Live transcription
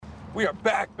We are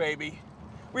back, baby.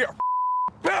 We are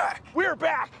back. We're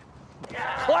back.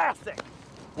 Yeah. Classic.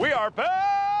 We are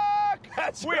back.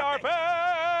 That's we right. are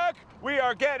back. We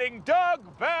are getting Doug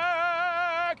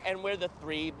back. And we're the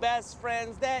three best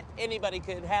friends that anybody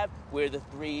could have. We're the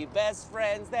three best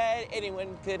friends that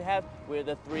anyone could have. We're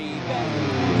the three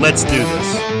best. Let's do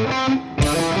this.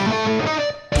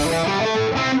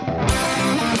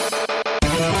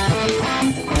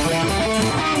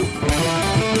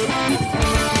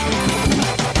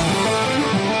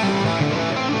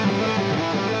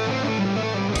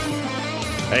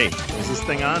 Hey, is this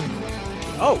thing on?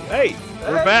 Oh, hey,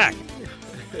 we're back.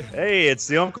 Hey, it's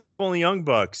the Uncle and the Young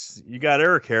Bucks. You got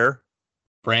Eric here.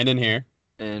 Brandon here.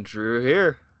 And Drew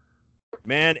here.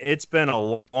 Man, it's been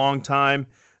a long time.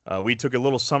 We took a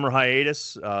little summer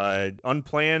hiatus,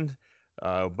 unplanned,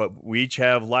 but we each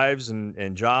have lives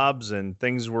and jobs, and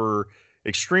things were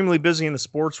extremely busy in the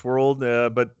sports world,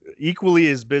 but equally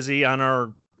as busy in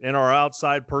our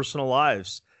outside personal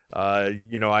lives.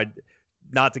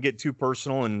 Not to get too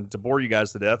personal and to bore you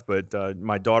guys to death, but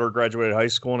my daughter graduated high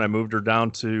school and I moved her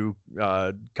down to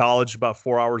college about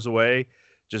 4 hours away.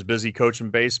 Just busy coaching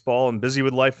baseball and busy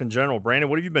with life in general. Brandon,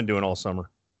 what have you been doing all summer?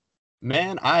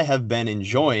 Man, I have been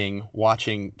enjoying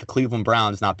watching the Cleveland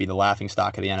Browns not be the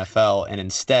laughingstock of the NFL and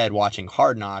instead watching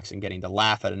Hard Knocks and getting to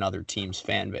laugh at another team's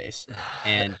fan base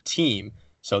and team.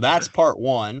 So that's part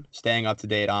one, staying up to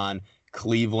date on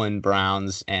Cleveland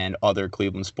Browns and other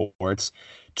Cleveland sports.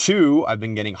 Two, I've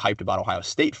been getting hyped about Ohio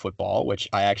State football, which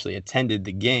I actually attended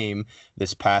the game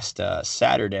this past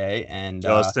Saturday. And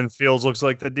Justin Fields looks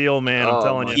like the deal, man. I'm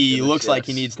telling you. He looks like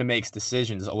he needs to make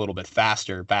decisions a little bit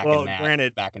faster back in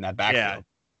that backfield. Yeah.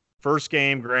 First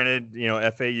game, granted,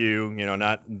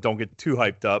 FAU, don't get too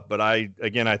hyped up. But I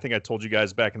think I told you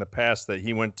guys back in the past that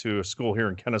he went to a school here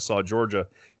in Kennesaw, Georgia.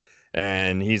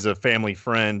 And he's a family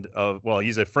friend of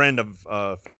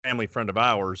a family friend of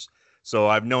ours. So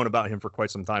I've known about him for quite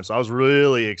some time. So I was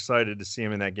really excited to see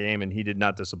him in that game, and he did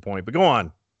not disappoint. But go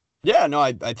on. Yeah, no,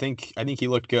 I think he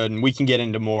looked good, and we can get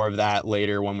into more of that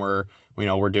later when we're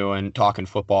talking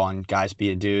football and guys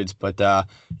being dudes. But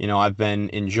I've been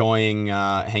enjoying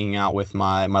hanging out with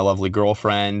my lovely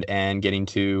girlfriend and getting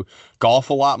to golf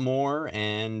a lot more.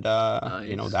 And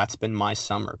nice. That's been my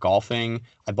summer golfing.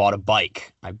 I bought a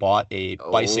bike. I bought a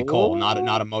bicycle, not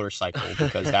a motorcycle,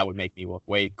 because that would make me look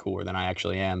way cooler than I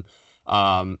actually am.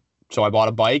 So I bought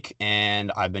a bike,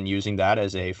 and I've been using that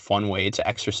as a fun way to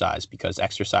exercise because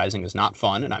exercising is not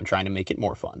fun, and I'm trying to make it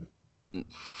more fun.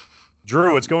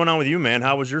 Drew, what's going on with you, man?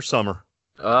 How was your summer?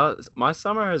 My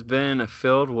summer has been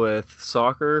filled with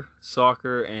soccer,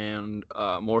 and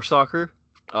more soccer.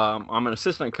 I'm an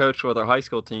assistant coach with our high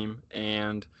school team,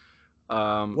 and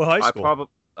what high school?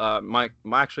 My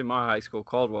high school,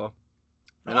 Caldwell.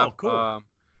 And cool.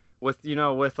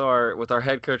 With our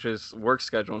head coach's work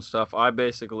schedule and stuff, I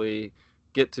basically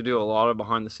get to do a lot of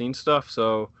behind the scenes stuff.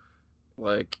 So,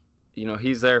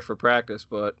 he's there for practice,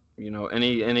 but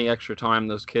any extra time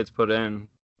those kids put in,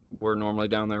 we're normally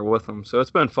down there with them. So it's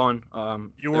been fun.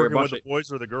 You working with the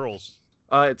boys or the girls?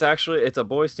 It's a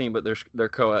boys team, but they're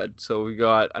co-ed. So we've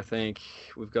got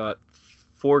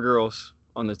 4 girls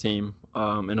on the team,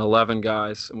 and 11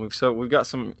 guys, and we've got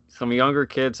some younger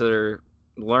kids that are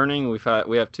learning. We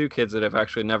have 2 kids that have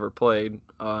actually never played.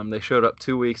 They showed up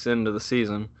 2 weeks into the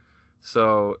season,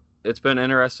 so it's been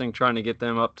interesting trying to get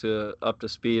them up to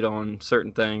speed on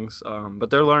certain things. But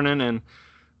they're learning, and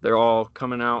they're all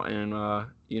coming out and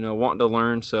wanting to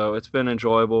learn. So it's been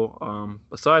enjoyable.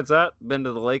 Besides that, been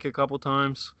to the lake a couple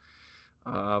times.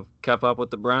 Kept up with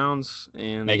the Browns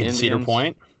and making the Cedar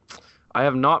Point. I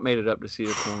have not made it up to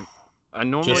Cedar Point. I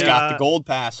normally just got the Gold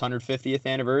Pass 150th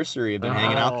anniversary. I've been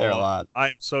hanging out there a lot.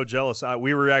 I'm so jealous.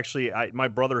 We were actually, my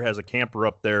brother has a camper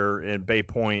up there in Bay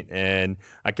Point, and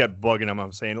I kept bugging him.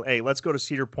 I'm saying, hey, let's go to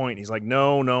Cedar Point. He's like,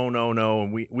 no.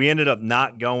 And we ended up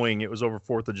not going. It was over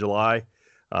 4th of July.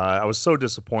 I was so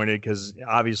disappointed because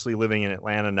obviously living in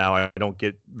Atlanta now, I don't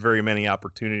get very many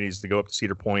opportunities to go up to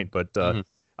Cedar Point, but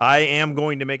I am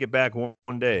going to make it back one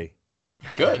day.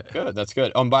 Good. That's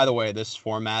good. And by the way, this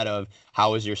format of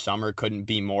how was your summer couldn't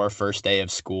be more first day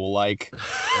of school like.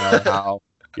 How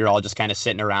you're all just kind of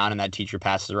sitting around and that teacher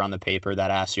passes around the paper that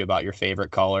asks you about your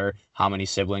favorite color, how many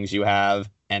siblings you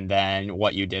have, and then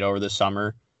what you did over the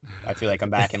summer. I feel like I'm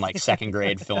back in second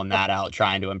grade filling that out,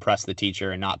 trying to impress the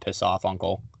teacher and not piss off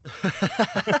Uncle.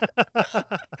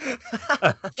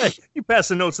 Hey, you passed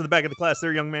the notes to the back of the class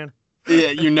there, young man. Yeah,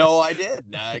 I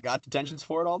did. I got detentions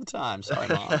for it all the time. Sorry,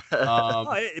 Mom.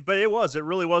 But it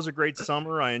really was a great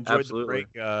summer. I enjoyed Absolutely.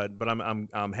 the break. But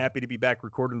I'm happy to be back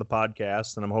recording the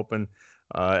podcast, and I'm hoping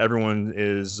everyone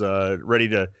is ready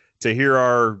to hear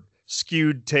our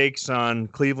skewed takes on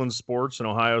Cleveland sports and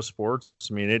Ohio sports.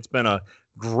 I mean, it's been a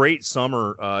great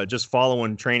summer just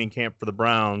following training camp for the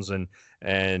Browns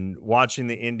and watching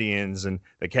the Indians, and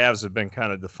the Cavs have been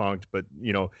kind of defunct, but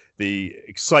the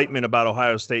excitement about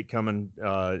Ohio State coming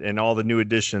and all the new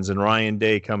additions and Ryan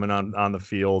Day coming on the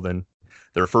field and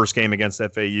their first game against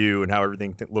FAU and how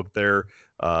everything looked there.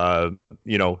 A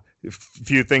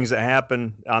few things that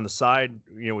happened on the side,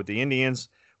 with the Indians.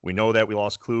 We know that we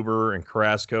lost Kluber and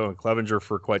Carrasco and Clevenger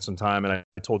for quite some time. And I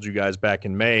told you guys back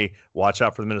in May, watch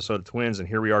out for the Minnesota Twins. And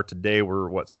here we are today. We're,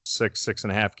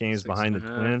 6.5 games behind the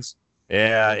Twins.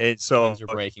 Yeah. Twins are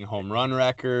breaking home run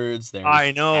records. They're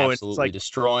absolutely it's like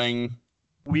destroying.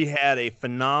 We had a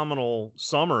phenomenal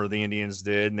summer, the Indians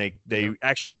did, and they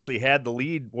actually had the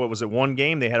lead. What was it, one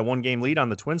game? They had a one-game lead on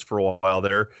the Twins for a while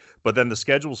there, but then the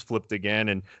schedules flipped again,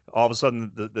 and all of a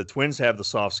sudden the Twins have the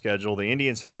soft schedule. The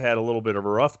Indians had a little bit of a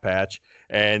rough patch,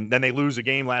 and then they lose a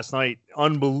game last night,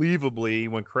 unbelievably,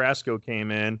 when Carrasco came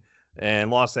in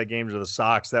and lost that game to the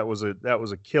Sox. That was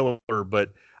a killer,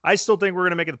 but I still think we're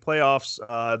going to make it the playoffs.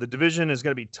 The division is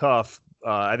going to be tough.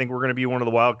 I think we're going to be one of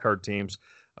the wild card teams.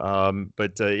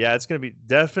 It's going to be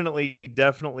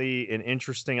definitely an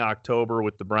interesting October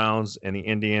with the Browns and the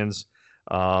Indians.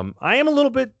 I am a little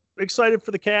bit excited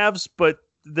for the Cavs, but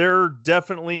they're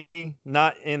definitely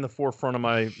not in the forefront of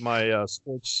my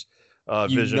sports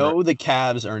vision. The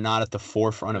Cavs are not at the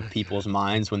forefront of people's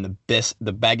minds when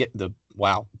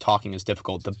talking is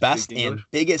difficult. The best and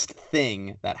biggest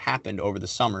thing that happened over the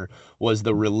summer was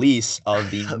the release of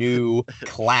the new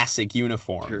classic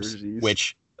uniforms, jerseys,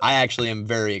 which I actually am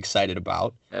very excited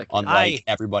about, unlike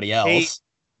everybody else.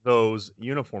 Those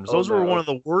uniforms. Those were one of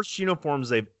the worst uniforms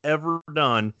they've ever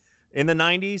done in the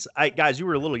 90s. Guys, you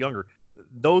were a little younger.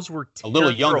 Those were a little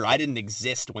younger. I didn't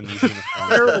exist when these uniforms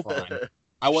were on.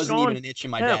 I wasn't even an itch in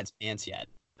my dad's pants yet.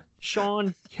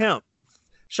 Sean Kemp,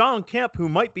 who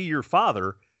might be your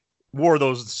father, wore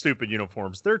those stupid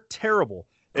uniforms. They're terrible.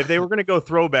 If they were going to go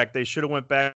throwback, they should have went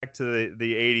back to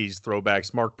the 80s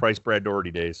throwbacks, Mark Price, Brad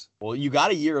Doherty days. Well, you got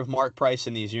a year of Mark Price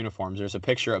in these uniforms. There's a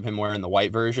picture of him wearing the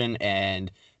white version, and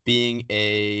being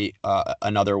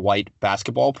another white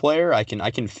basketball player, I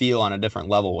can feel on a different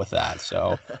level with that.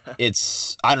 So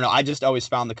I don't know. I just always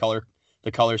found the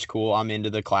color's cool. I'm into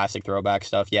the classic throwback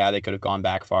stuff. Yeah, they could have gone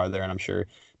back farther, and I'm sure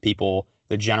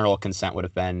the general consent would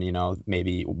have been,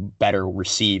 maybe better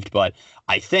received. But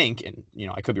I think, and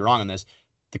I could be wrong on this,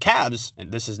 the Cavs,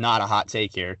 and this is not a hot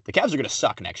take here, the Cavs are going to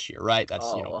suck next year, right?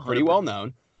 That's pretty well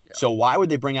known. Yeah. So why would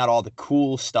they bring out all the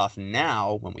cool stuff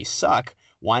now when we suck?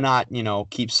 Why not,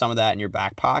 keep some of that in your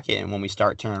back pocket, and when we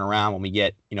start turning around, when we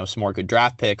get, some more good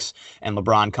draft picks and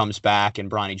LeBron comes back and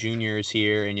Bronny Jr. is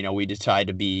here and, we decide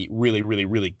to be really, really,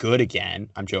 really good again.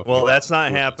 I'm joking. Well, that's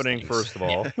not happening, first of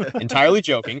all. Entirely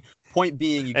joking. Point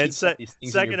being, you keep these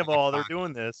things second of all, they're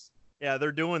doing this. Yeah,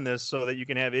 they're doing this so that you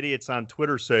can have idiots on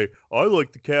Twitter say, I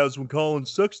like the Cavs when Colin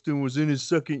Sexton was in his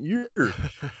second year.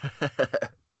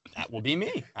 That will be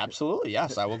me. Absolutely.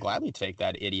 Yes, I will gladly take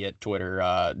that idiot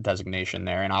Twitter designation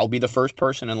there, and I'll be the first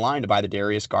person in line to buy the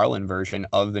Darius Garland version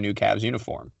of the new Cavs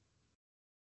uniform.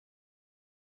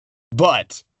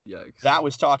 But yikes. That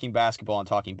was talking basketball and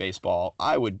talking baseball.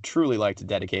 I would truly like to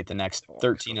dedicate the next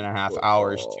 13 and a half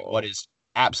hours to what is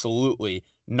absolutely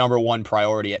number one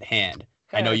priority at hand.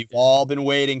 I know you've all been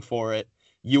waiting for it.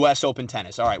 U.S. Open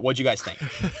tennis. All right, what'd you guys think?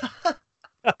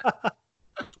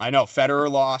 I know Federer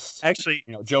lost. Actually,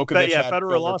 Djokovic had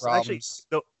Federer lost. Problems.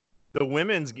 Actually, the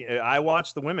women's. I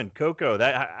watched the women. Coco.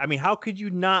 How could you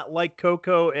not like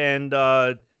Coco and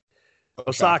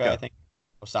Osaka? I think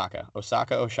Osaka.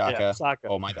 Yeah, Osaka.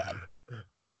 Oh my bad.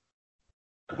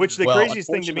 Which the craziest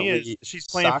thing to me is she's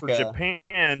playing for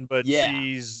Japan, but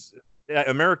she's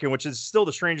American, which is still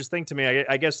the strangest thing to me.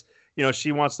 I guess.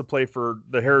 She wants to play for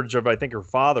the heritage of, I think, her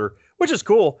father, which is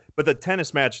cool. But the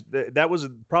tennis match, that was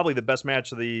probably the best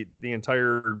match of the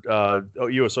entire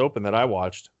U.S. Open that I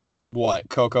watched. What,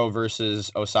 Coco versus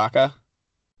Osaka?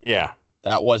 Yeah.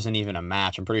 That wasn't even a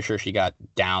match. I'm pretty sure she got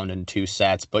downed in 2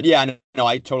 sets. But yeah, no,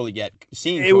 I totally get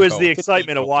seeing. It was the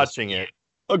excitement of watching it.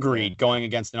 Agreed. Going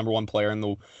against the number one player in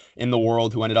the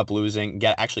world who ended up losing,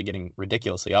 getting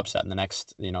ridiculously upset in the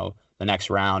next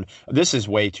round. This is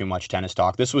way too much tennis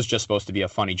talk. This was just supposed to be a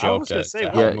funny joke. I was going to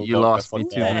say, you lost me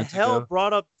 2 minutes ago. Who the hell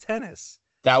brought up tennis?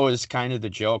 That was kind of the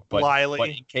joke, but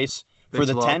in case for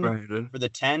the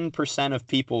 10% of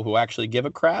people who actually give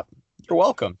a crap, you're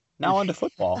welcome. Now on to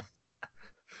football.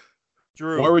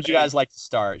 Drew, where would you guys like to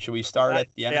start? Should we start at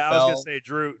the NFL? Yeah, I was going to say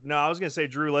Drew. No, I was going to say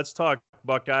Drew. Let's talk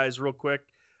Buckeyes real quick.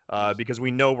 Because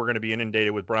we know we're going to be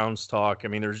inundated with Browns talk. I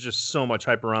mean, there's just so much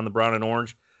hype around the brown and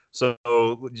orange. So,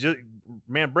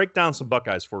 man, break down some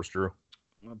Buckeyes for us, Drew.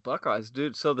 Buckeyes,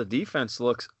 dude. So the defense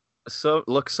looks so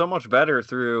much better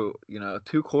through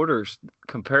 2 quarters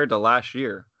compared to last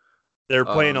year. They're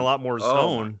playing a lot more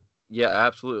zone. Yeah,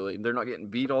 absolutely. They're not getting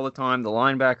beat all the time. The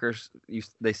linebackers,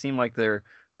 they seem like they're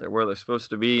where they're supposed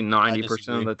to be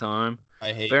 90% of the time.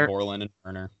 I hate Borland and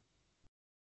Turner.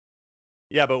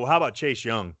 Yeah, but how about Chase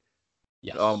Young?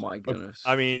 Yes. Oh my goodness.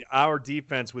 I mean, our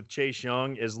defense with Chase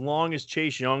Young, as long as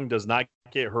Chase Young does not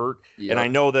get hurt, and I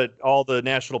know that all the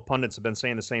national pundits have been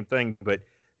saying the same thing, but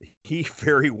he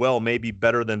very well may be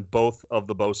better than both of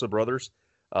the Bosa brothers.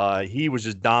 He was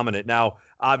just dominant. Now,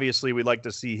 obviously, we'd like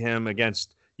to see him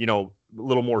against, a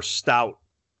little more stout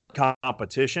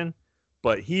competition,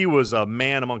 but he was a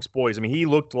man amongst boys. I mean, he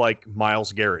looked like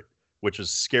Myles Garrett, which is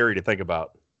scary to think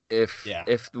about.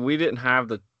 If we didn't have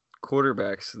the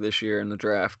quarterbacks this year in the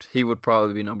draft, he would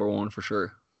probably be number 1 for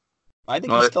sure. I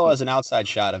think he still has an outside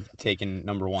shot of taking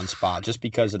number 1 spot just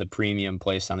because of the premium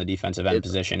placed on the defensive end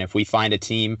position. If we find a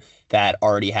team that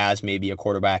already has maybe a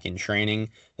quarterback in training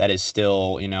that is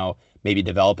still, maybe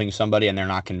developing somebody and they're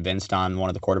not convinced on one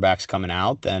of the quarterbacks coming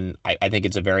out, then I think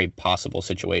it's a very possible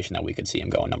situation that we could see him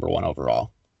going number 1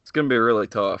 overall. It's going to be really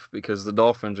tough because the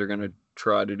Dolphins are going to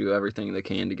try to do everything they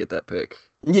can to get that pick.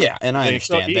 Yeah, and I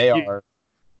understand. They are.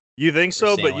 You think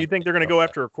so, but you think they're going to go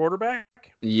after a quarterback?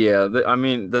 Yeah,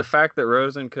 the fact that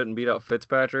Rosen couldn't beat out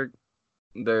Fitzpatrick,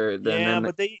 but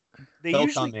they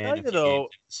usually tell you though.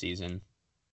 Season.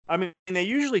 I mean, they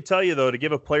usually tell you though to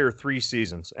give a player 3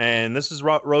 seasons, and this is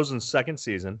Rosen's 2nd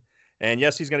season. And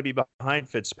yes, he's going to be behind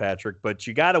Fitzpatrick, but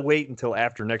you got to wait until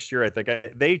after next year. I think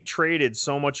they traded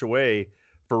so much away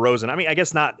for Rosen. I mean, I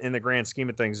guess not in the grand scheme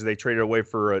of things. They traded away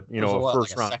for a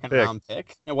first round second-round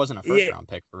pick. It wasn't a first-round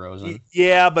pick for Rosen.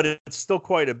 Yeah, but it's still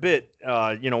quite a bit.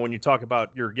 When you talk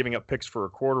about you're giving up picks for a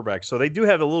quarterback, so they do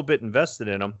have a little bit invested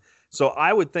in them. So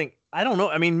I would think, I don't know.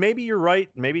 I mean, maybe you're right.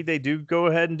 Maybe they do go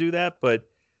ahead and do that, but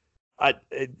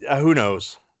who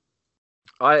knows?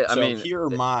 Here are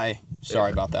my.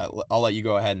 Sorry about that. I'll let you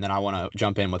go ahead, and then I want to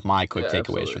jump in with my quick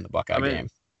takeaways from the Buckeye game.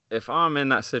 If I'm in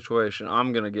that situation,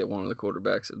 I'm going to get one of the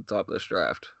quarterbacks at the top of this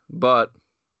draft. But,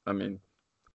 I mean,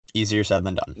 easier said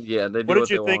than done. Yeah, they do what did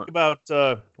you think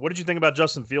about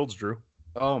Justin Fields, Drew?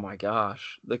 Oh my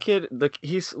gosh. The kid,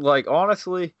 he's like,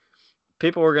 honestly,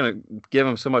 people are going to give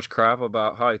him so much crap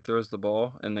about how he throws the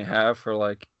ball, and they have for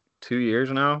like 2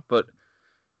 years now. But,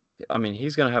 I mean,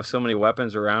 he's going to have so many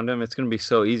weapons around him. It's going to be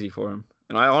so easy for him.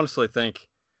 And I honestly think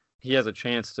he has a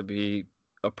chance to be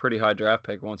a pretty high draft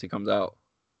pick once he comes out.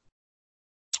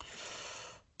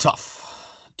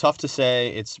 Tough to say.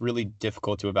 It's really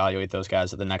difficult to evaluate those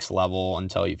guys at the next level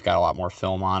until you've got a lot more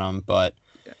film on them. But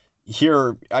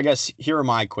here are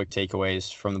my quick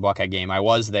takeaways from the Buckeye game. I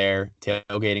was there.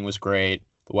 Tailgating was great.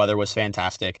 The weather was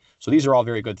fantastic. So these are all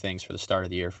very good things for the start of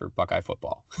the year for Buckeye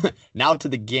football. Now to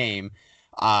the game.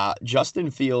 Justin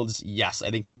Fields, yes,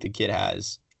 I think the kid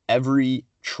has every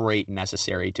trait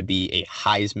necessary to be a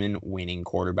Heisman winning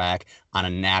quarterback on a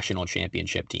national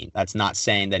championship team. That's not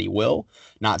saying that he will,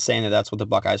 not saying that that's what the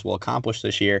Buckeyes will accomplish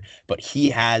this year, but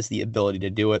he has the ability to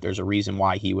do it. There's a reason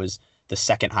why he was the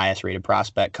 2nd highest rated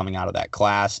prospect coming out of that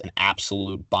class, an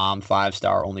absolute bomb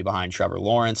 5-star, only behind Trevor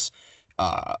Lawrence.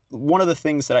 One of the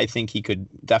things that I think he could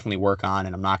definitely work on,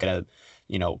 and I'm not going to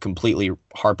completely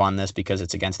harp on this because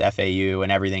it's against FAU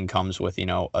and everything comes with,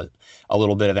 a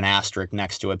little bit of an asterisk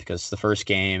next to it because it's the first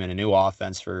game and a new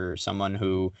offense for someone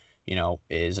who,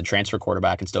 is a transfer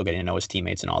quarterback and still getting to know his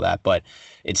teammates and all that. But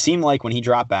it seemed like when he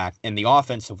dropped back and the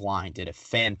offensive line did a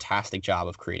fantastic job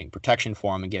of creating protection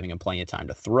for him and giving him plenty of time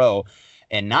to throw.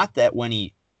 And not that when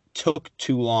he took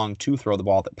too long to throw the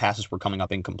ball that passes were coming up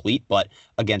incomplete, but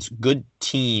against good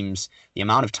teams, the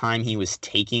amount of time he was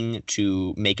taking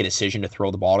to make a decision to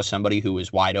throw the ball to somebody who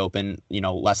was wide open,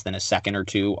 less than a second or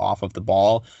two off of the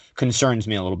ball concerns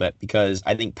me a little bit because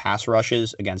I think pass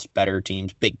rushes against better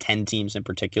teams, Big Ten teams in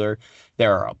particular,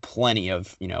 there are plenty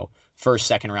of, first,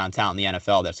 second round talent in the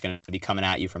NFL that's going to be coming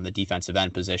at you from the defensive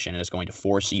end position and is going to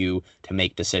force you to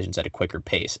make decisions at a quicker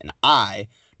pace. And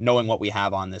knowing what we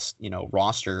have on this,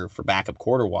 roster for backup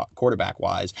quarterback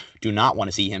wise, do not want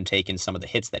to see him taking some of the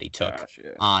hits that he took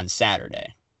on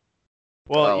Saturday.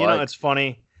 Well, it's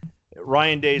funny.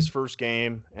 Ryan Day's first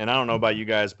game, and I don't know about you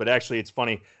guys, but actually it's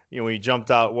funny. When he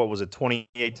jumped out, what was it,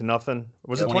 28-0?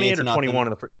 Was it 28 or 21 in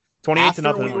the 28-0 in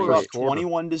the first quarter?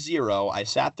 21-0. I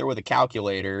sat there with a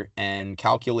calculator and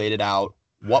calculated out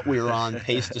what we were on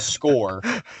pace to score.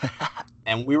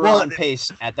 And we were on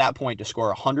pace at that point to score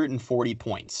 140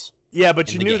 points. Yeah,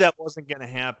 but you knew that wasn't going to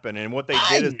happen. And what they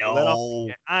did is they let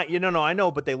off. I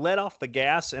know, but they let off the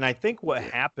gas. And I think what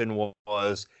happened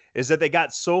was is that they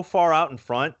got so far out in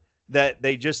front that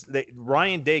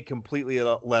Ryan Day completely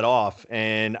let off,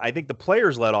 and I think the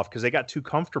players let off because they got too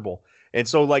comfortable. And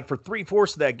so, like, for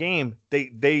 3/4 of that game,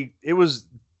 it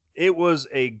was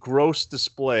a gross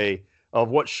display of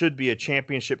what should be a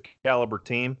championship caliber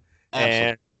team.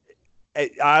 Absolutely. And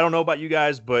I don't know about you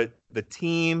guys, but the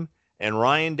team and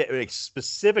Ryan Day,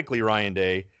 specifically Ryan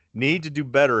Day, need to do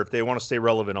better if they want to stay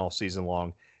relevant all season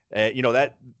long.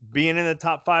 That being in the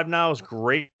top 5 now is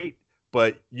great,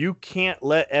 but you can't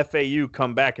let FAU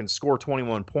come back and score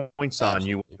 21 points on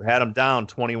you. You had them down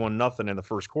 21-0 in the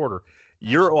first quarter.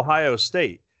 You're Ohio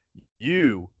State.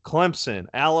 You, Clemson,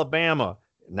 Alabama.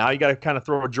 Now you got to kind of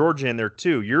throw Georgia in there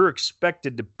too. You're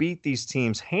expected to beat these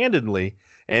teams handedly,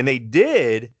 and they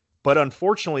did, but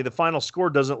unfortunately the final score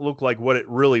doesn't look like what it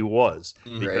really was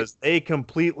because they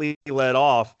completely let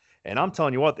off. And I'm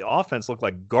telling you what, the offense looked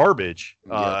like garbage,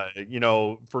 for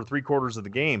 3/4 of the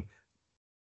game.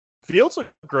 Fields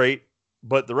looked great,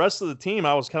 but the rest of the team,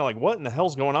 I was kind of like, what in the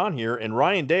hell's going on here? And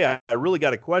Ryan Day, I really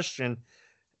got a question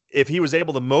if he was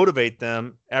able to motivate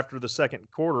them after the second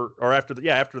quarter or after the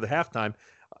halftime.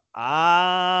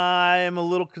 I'm a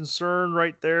little concerned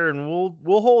right there, and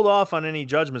we'll hold off on any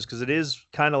judgments because it is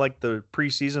kind of like the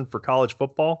preseason for college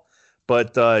football.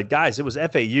 But guys, it was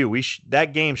FAU.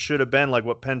 That game should have been like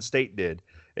what Penn State did.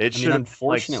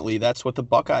 Unfortunately, that's what the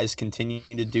Buckeyes continue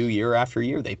to do year after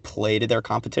year. They play to their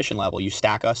competition level. You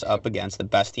stack us up against the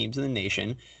best teams in the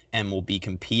nation, and we'll be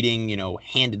competing,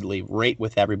 handedly right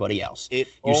with everybody else. You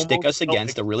stick us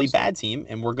against a really bad team,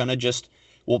 and we're gonna just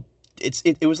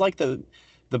it was like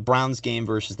the Browns game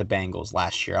versus the Bengals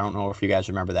last year. I don't know if you guys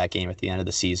remember that game at the end of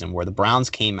the season where the Browns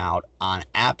came out on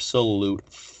absolute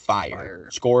fire.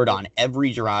 Scored on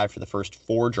every drive for the first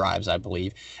 4 drives, I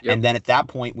believe. Yep. And then at that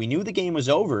point, we knew the game was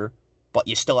over, but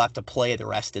you still have to play the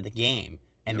rest of the game.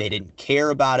 And they didn't care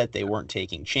about it. They weren't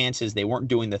taking chances. They weren't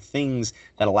doing the things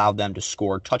that allowed them to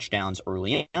score touchdowns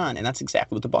early on. And that's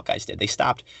exactly what the Buckeyes did. They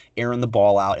stopped airing the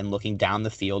ball out and looking down the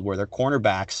field where their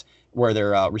cornerbacks, where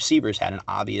their receivers had an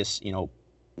obvious,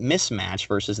 mismatch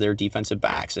versus their defensive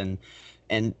backs. And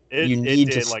you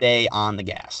need to stay on the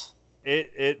gas.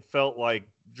 It felt like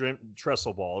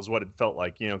Tressel ball is what it felt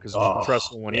like, because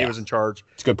Tressel, when he was in charge,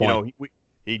 it's a good point.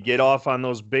 He'd get off on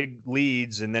those big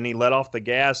leads and then he let off the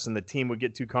gas and the team would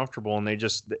get too comfortable and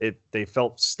they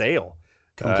felt stale.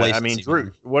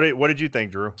 Drew, what did you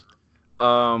think, Drew?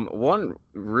 One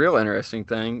real interesting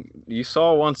thing, you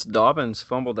saw once Dobbins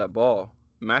fumbled that ball,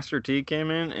 Master T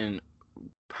came in and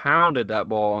pounded that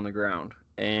ball on the ground.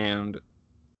 And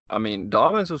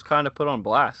Dobbins was kind of put on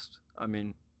blast.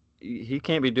 He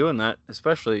can't be doing that,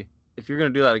 especially if you're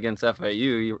going to do that against FAU.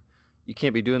 You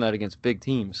can't be doing that against big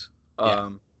teams.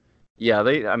 They got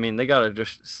to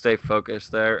just stay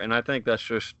focused there, and I think that's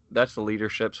the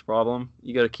leadership's problem.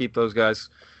 You got to keep those guys'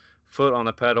 foot on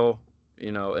the pedal,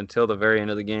 until the very end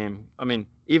of the game.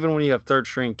 Even when you have third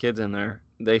string kids in there,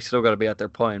 they still got to be out there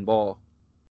playing ball.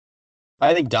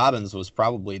 I think Dobbins was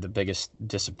probably the biggest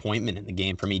disappointment in the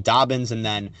game for me. Dobbins, and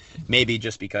then maybe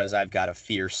just because I've got a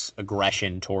fierce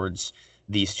aggression towards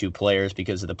these two players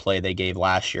because of the play they gave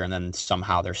last year, and then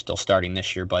somehow they're still starting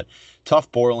this year. But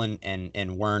Tuf Borland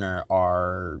and Werner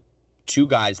are two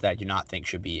guys that I do not think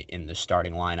should be in the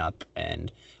starting lineup.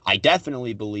 And I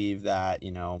definitely believe that,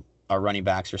 our running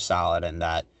backs are solid and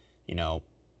that,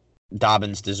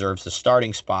 Dobbins deserves the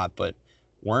starting spot. But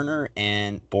Werner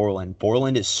and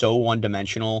Borland is so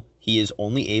one-dimensional. He is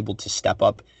only able to step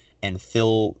up and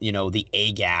fill, the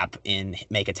A gap and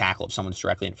make a tackle if someone's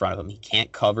directly in front of him. He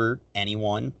can't cover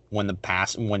anyone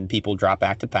when people drop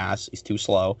back to pass. He's too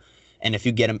slow. And if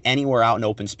you get him anywhere out in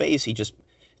open space, it's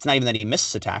not even that he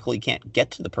misses a tackle. He can't get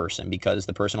to the person because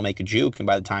the person will make a juke. And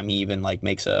by the time he even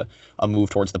makes a move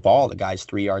towards the ball, the guy's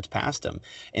 3 yards past him.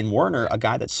 And Werner, a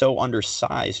guy that's so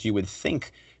undersized, you would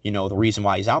think, the reason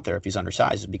why he's out there if he's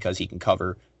undersized is because he can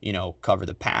cover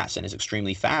the pass and is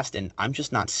extremely fast. And I'm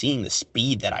just not seeing the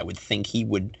speed that I would think he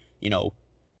would,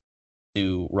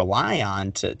 to rely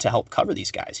on to help cover these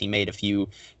guys. He made a few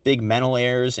big mental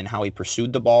errors in how he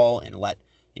pursued the ball and let,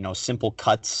 simple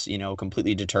cuts,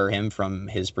 completely deter him from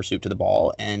his pursuit to the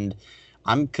ball. And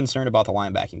I'm concerned about the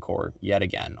linebacking core yet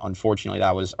again. Unfortunately,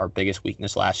 that was our biggest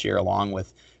weakness last year, along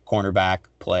with cornerback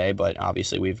play, but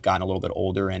obviously we've gotten a little bit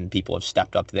older and people have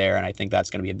stepped up there, and I think that's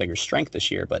going to be a bigger strength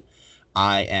this year. But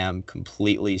I am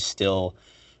completely still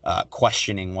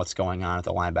questioning what's going on at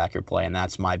the linebacker play, and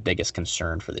that's my biggest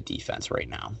concern for the defense right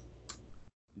now.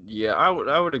 Yeah,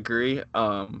 I would agree.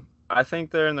 I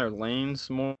think they're in their lanes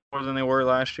more than they were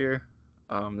last year.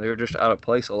 They were just out of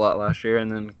place a lot last year, and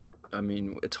then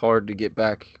it's hard to get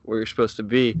back where you're supposed to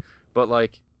be. But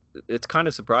it's kind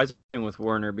of surprising with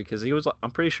Werner because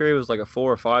I'm pretty sure he was like a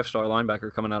 4 or 5-star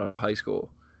linebacker coming out of high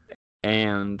school.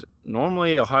 And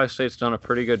normally Ohio State's done a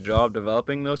pretty good job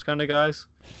developing those kind of guys.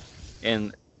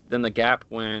 And then the gap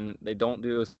when they don't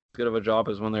do as good of a job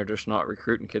is when they're just not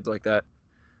recruiting kids like that.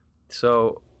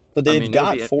 So, but they've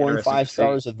got 4 and 5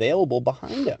 stars see. available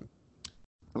behind him.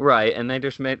 Right, and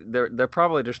they're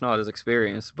probably just not as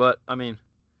experienced. But I mean,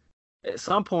 at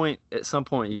some point,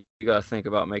 you got to think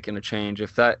about making a change.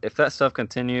 If that stuff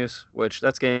continues, which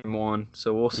that's game 1,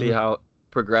 so we'll see how it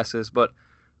progresses. But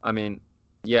I mean,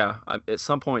 yeah, at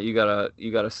some point you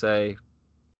gotta say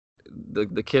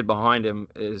the kid behind him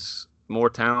is more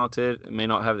talented and may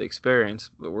not have the experience,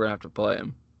 but we're gonna have to play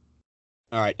him.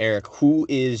 All right, Eric, who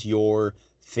is your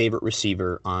favorite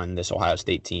receiver on this Ohio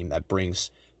State team that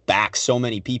brings back so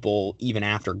many people even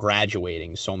after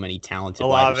graduating? So many talented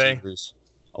wide receivers.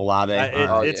 Olave.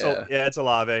 It's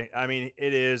Olave. I mean,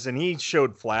 it is, and he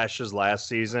showed flashes last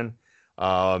season.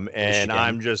 And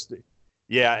I'm just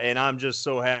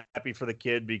so happy for the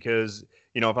kid because,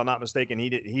 if I'm not mistaken,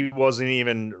 he wasn't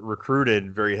even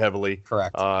recruited very heavily.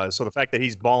 Correct. So the fact that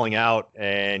he's balling out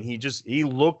and he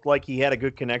looked like he had a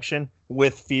good connection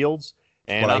with Fields,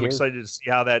 and I'm excited to see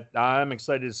how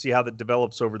that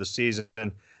develops over the season.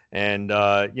 And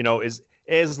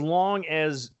as long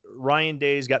as Ryan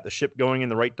Day's got the ship going in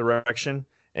the right direction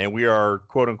and we are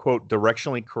quote unquote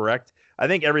directionally correct, I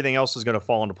think everything else is going to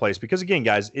fall into place because, again,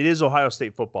 guys, it is Ohio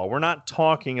State football. We're not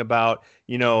talking about,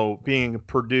 being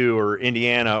Purdue or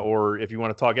Indiana, or if you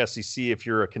want to talk SEC, if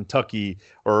you're a Kentucky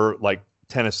or like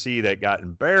Tennessee that got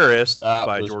embarrassed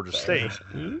by Georgia State.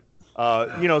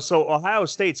 So Ohio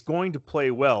State's going to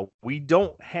play well. We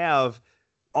don't have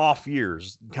off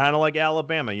years, kind of like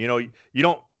Alabama. You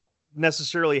don't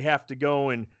necessarily have to go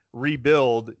and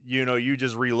rebuild. You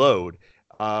just reload.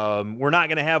 We're not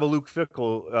going to have a Luke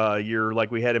Fickell year like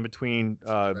we had in between,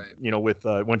 with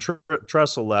when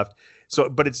Tressel left. So,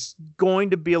 but it's going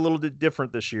to be a little bit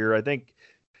different this year. I think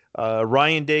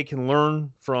Ryan Day can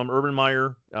learn from Urban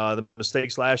Meyer the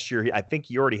mistakes last year. I think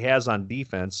he already has on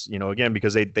defense. Again,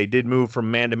 because they did move from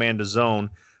man-to-man to zone.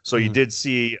 So you did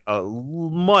see a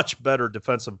much better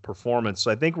defensive performance. So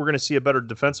I think we're going to see a better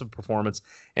defensive performance.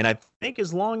 And I think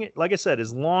as long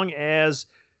as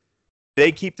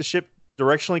they keep the ship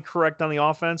directionally correct on the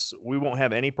offense, we won't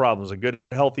have any problems. A good,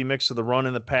 healthy mix of the run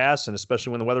and the pass, and especially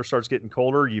when the weather starts getting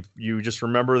colder, you just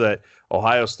remember that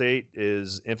Ohio State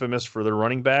is infamous for their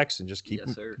running backs, and just keep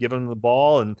giving them the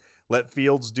ball and let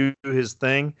Fields do his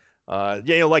thing.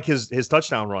 Like his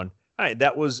touchdown run.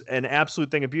 That was an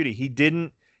absolute thing of beauty.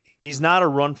 He's not a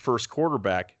run-first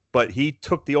quarterback, but he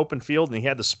took the open field and he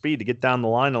had the speed to get down the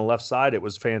line on the left side. It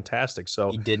was fantastic. So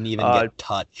he didn't even get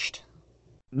touched.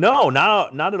 No,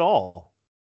 not at all.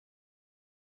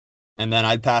 And then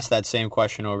I'd pass that same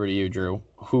question over to you, Drew.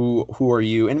 Who are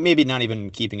you? And maybe not even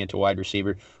keeping it to wide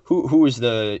receiver. Who is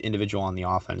the individual on the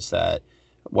offense that,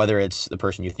 whether it's the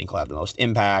person you think will have the most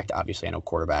impact? Obviously, I know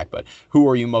quarterback, but who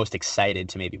are you most excited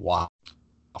to maybe watch?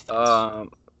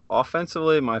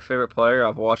 Offensively, my favorite player,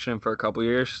 I've watched him for a couple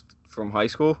years from high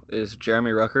school, is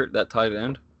Jeremy Ruckert, that tight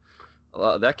end.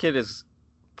 That kid is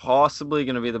possibly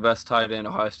going to be the best tight end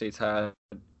Ohio State's had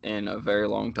in a very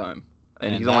long time.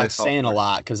 And he's only saying a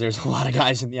lot because there's a lot of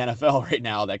guys in the NFL right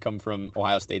now that come from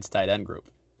Ohio State's tight end group.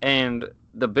 And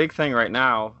the big thing right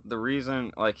now, the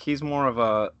reason, he's more of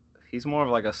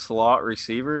like a slot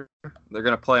receiver. They're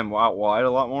going to play him out wide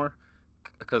a lot more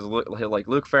because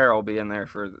Luke Farrell will be in there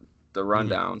for the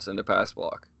rundowns and the pass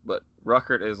block. But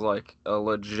Ruckert is like a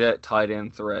legit tight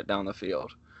end threat down the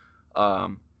field.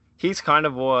 He's kind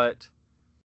of what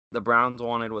the Browns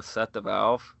wanted with Seth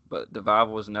DeValve, but DeValve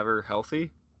was never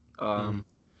healthy.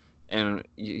 And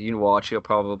you watch, he'll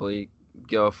probably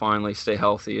finally stay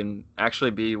healthy and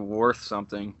actually be worth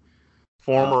something.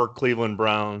 Former Cleveland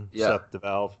Brown, Seth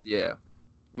DeValve. Yeah.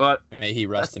 But may he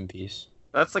rest in peace.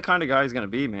 That's the kind of guy he's going to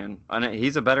be, man.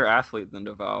 He's a better athlete than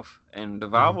DeValve. And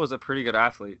DeValve was a pretty good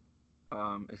athlete.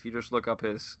 If you just look up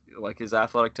his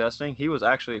athletic testing, he was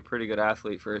actually a pretty good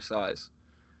athlete for his size.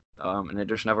 And it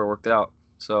just never worked out.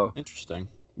 So interesting.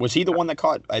 Was he the one that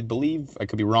caught, I believe, I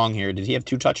could be wrong here, did he have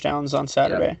 2 touchdowns on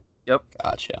Saturday? Yep.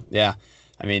 Gotcha. Yeah.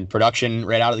 I mean, production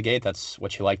right out of the gate, that's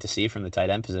what you like to see from the tight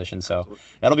end position. So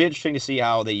that'll be interesting to see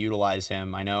how they utilize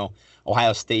him. I know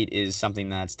Ohio State is something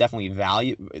that's definitely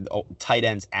tight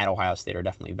ends at Ohio State are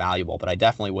definitely valuable, but I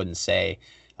definitely wouldn't say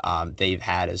they've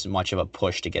had as much of a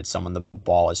push to get someone the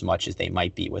ball as much as they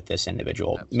might be with this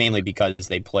individual, mainly because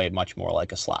they played much more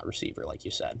like a slot receiver, like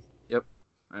you said. Yep,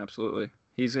 absolutely.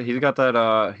 He's got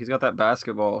that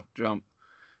basketball jump.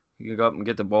 He can go up and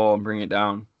get the ball and bring it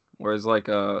down. Whereas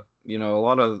a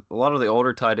lot of the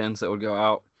older tight ends that would go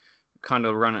out, kind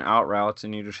of running out routes,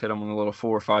 and you just hit them with a little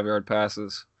 4 or 5 yard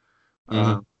passes.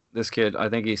 This kid, I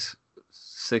think he's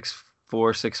 6'4",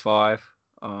 6'5",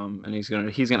 and he's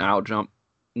gonna out jump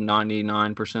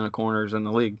 99% of corners in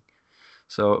the league.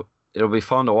 So it'll be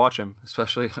fun to watch him,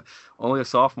 especially only a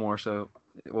sophomore. So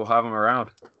we'll have him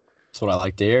around. That's what I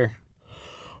like to hear.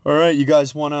 All right, you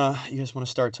guys wanna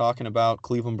start talking about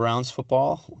Cleveland Browns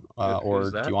football,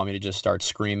 or do you want me to just start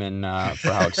screaming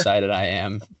for how excited I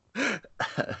am?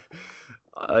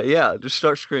 Yeah, just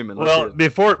start screaming. Well,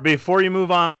 before you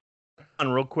move on,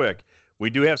 real quick,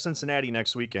 we do have Cincinnati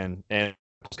next weekend, and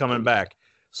it's coming back.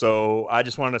 So I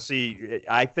just want to see.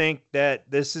 I think that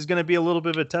this is going to be a little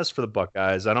bit of a test for the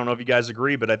Buckeyes. I don't know if you guys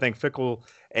agree, but I think Fickell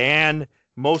and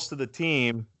most of the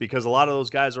team, because a lot of those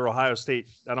guys are Ohio State.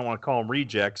 I don't want to call them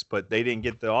rejects, but they didn't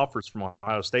get the offers from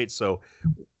Ohio State. So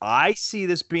I see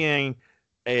this being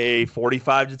a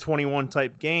 45-21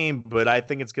 type game, but I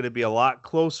think it's going to be a lot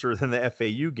closer than the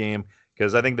FAU game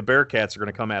because I think the Bearcats are going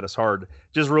to come at us hard.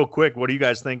 Just real quick, what do you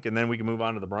guys think? And then we can move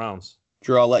on to the Browns.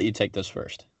 Drew, I'll let you take this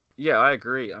first. Yeah, I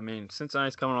agree. I mean,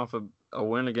 Cincinnati's coming off a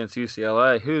win against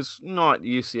UCLA, who's not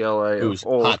UCLA. Who's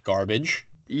hot garbage.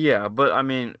 Yeah, but I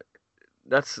mean,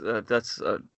 that's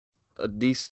a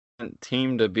decent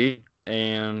team to beat,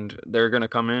 and they're going to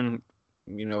come in,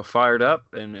 fired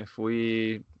up. And if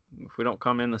we don't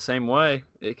come in the same way,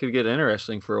 it could get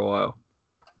interesting for a while.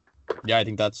 Yeah, I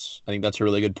think that's a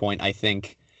really good point. I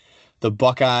think the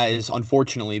Buckeyes,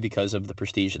 unfortunately, because of the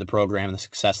prestige of the program and the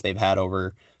success they've had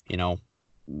over,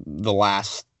 the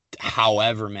last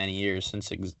however many years since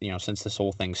this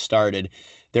whole thing started,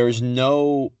 there's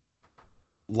no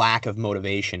lack of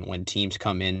motivation when teams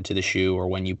come into the shoe or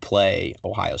when you play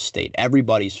Ohio State.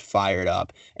 Everybody's fired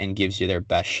up and gives you their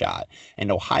best shot.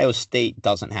 And Ohio State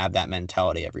doesn't have that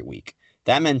mentality every week.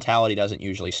 That mentality doesn't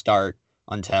usually start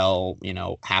until,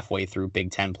 halfway through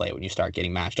Big Ten play when you start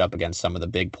getting matched up against some of the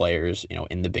big players,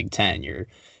 in the Big Ten.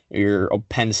 Your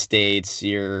Penn States,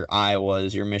 your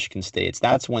Iowas, your Michigan States.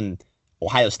 That's when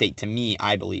Ohio State, to me,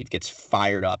 I believe, gets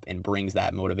fired up and brings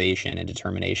that motivation and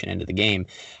determination into the game.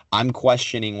 I'm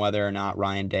questioning whether or not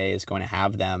Ryan Day is going to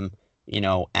have them,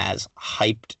 as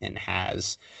hyped and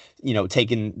has,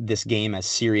 taken this game as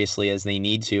seriously as they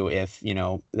need to if,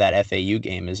 that FAU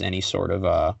game is any sort of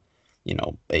a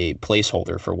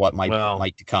placeholder for what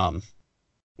might come.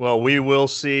 Well, we will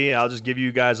see. I'll just give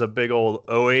you guys a big old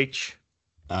OH.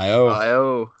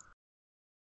 IO.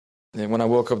 And when I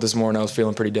woke up this morning, I was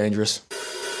feeling pretty dangerous.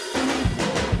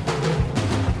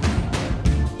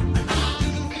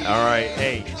 All right.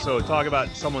 Hey, so talk about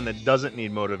someone that doesn't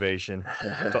need motivation.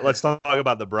 But let's talk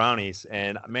about the Brownies.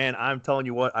 And, man, I'm telling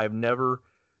you what,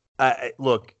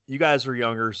 look, you guys are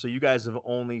younger, so you guys have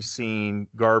only seen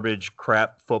garbage,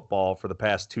 crap football for the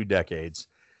past 2 decades.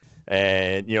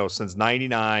 And, since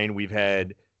 99, we've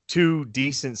had 2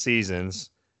 decent seasons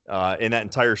in that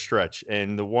entire stretch.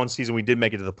 And the one season we did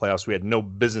make it to the playoffs, we had no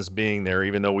business being there,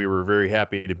 even though we were very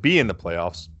happy to be in the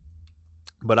playoffs.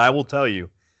 But I will tell you,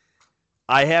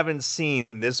 I haven't seen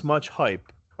this much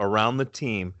hype around the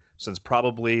team since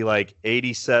probably like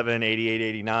 87, 88,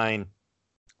 89.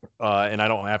 And I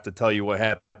don't have to tell you what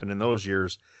happened in those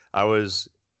years. I was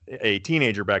a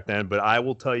teenager back then, but I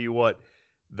will tell you what,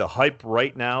 the hype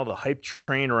right now, the hype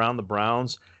train around the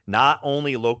Browns, not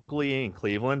only locally in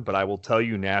Cleveland, but I will tell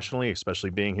you nationally, especially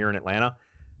being here in Atlanta,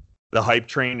 the hype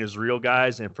train is real,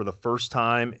 guys. And for the first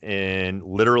time in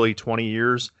literally 20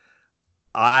 years,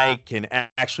 I can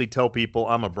actually tell people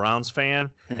I'm a Browns fan.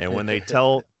 And when they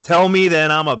tell me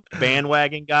that I'm a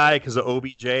bandwagon guy because of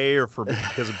OBJ or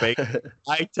because of Baker,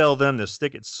 I tell them to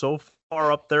stick it so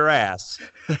far up their ass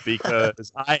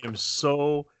because I am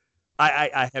so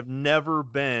I have never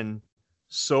been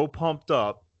so pumped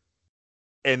up.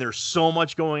 And there's so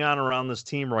much going on around this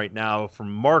team right now from a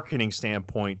marketing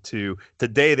standpoint to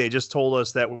today. They just told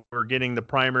us that we're getting the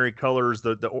primary colors.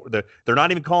 They're not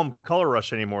even calling them color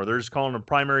rush anymore. They're just calling them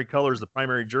primary colors, the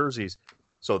primary jerseys.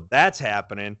 So that's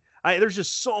happening. There's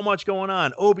just so much going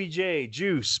on. OBJ,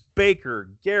 Juice,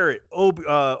 Baker, Garrett,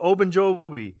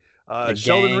 Ogunjobi, the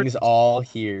Sheldon gang's all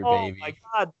here, baby. Oh my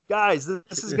God, guys,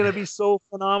 this is going to be so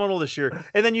phenomenal this year.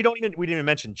 And then we didn't even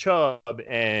mention Chubb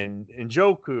and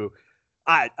Njoku.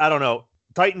 I don't know.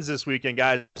 Titans this weekend,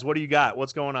 guys. What do you got?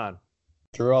 What's going on?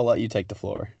 Drew, I'll let you take the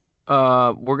floor.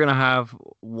 We're going to have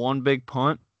one big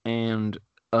punt and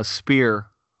a spear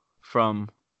from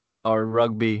our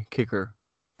rugby kicker.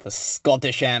 The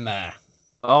Scottish Hammer.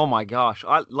 Oh my gosh.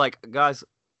 Guys,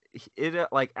 it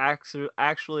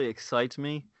actually excites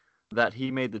me that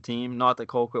he made the team. Not that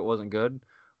Colquitt wasn't good,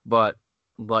 but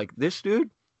this dude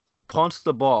punts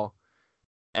the ball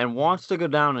and wants to go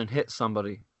down and hit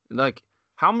somebody. Like,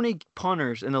 how many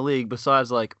punters in the league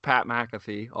besides like Pat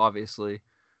McAfee, obviously,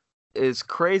 is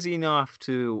crazy enough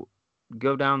to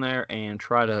go down there and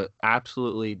try to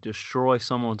absolutely destroy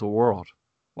someone's world?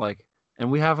 Like,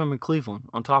 and we have him in Cleveland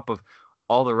on top of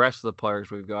all the rest of the players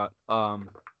we've got.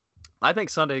 I think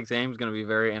Sunday's game is going to be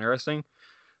very interesting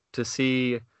to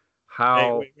see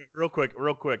how. Hey, wait,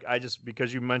 real quick.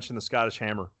 Because you mentioned the Scottish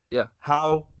Hammer. Yeah.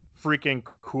 How freaking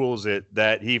cool is it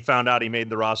that he found out he made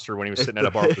the roster when he was sitting at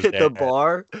a bar with his dad? The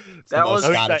bar. It's the most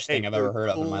Scottish thing I've ever heard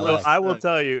of in my life. I will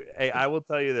tell you. Hey, I will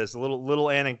tell you this. A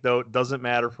little anecdote, doesn't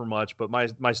matter for much, but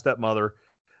my stepmother,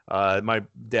 my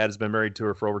dad has been married to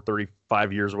her for over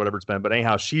 35 years or whatever it's been. But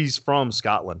anyhow, she's from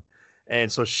Scotland,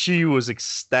 and so she was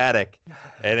ecstatic,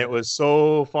 and it was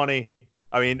so funny.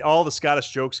 I mean, all the Scottish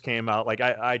jokes came out. Like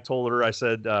I told her, I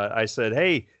said,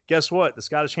 hey, guess what? The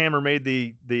Scottish Hammer made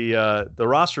the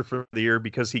roster for the year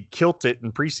because he killed it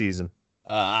in preseason.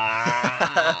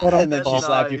 And then she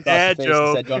slapped you across the face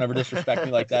and said, "Don't ever disrespect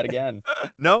me like that again."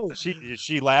 No,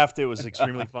 she laughed. It was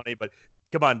extremely funny. But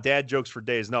come on, dad jokes for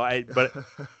days. No, but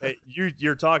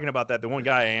you're talking about that. The one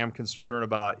guy I am concerned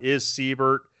about is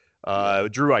Siebert.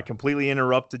 Drew, I completely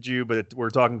interrupted you, but we're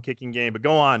talking kicking game. But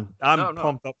go on. I'm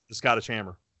pumped up with the Scottish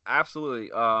Hammer. Absolutely.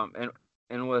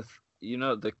 And with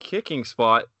the kicking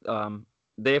spot,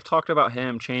 they've talked about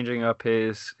him changing up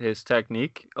his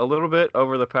technique a little bit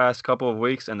over the past couple of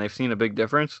weeks, and they've seen a big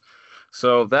difference.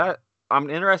 So that I'm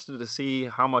interested to see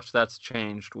how much that's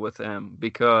changed with him,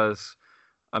 because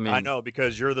I know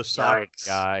because you're the soccer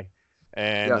guy.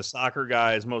 And the soccer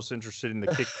guy is most interested in the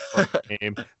kicking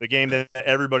game, the game that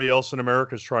everybody else in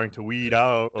America is trying to weed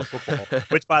out of football,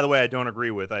 which, by the way, I don't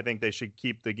agree with. I think they should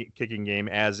keep the kicking game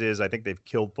as is. I think they've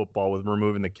killed football with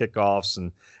removing the kickoffs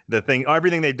and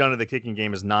everything they've done to the kicking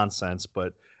game is nonsense,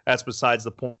 but that's besides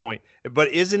the point.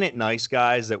 But isn't it nice,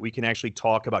 guys, that we can actually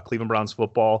talk about Cleveland Browns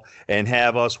football and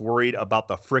have us worried about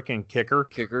the frickin' kicker?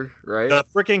 Kicker, right? The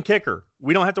frickin' kicker.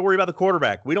 We don't have to worry about the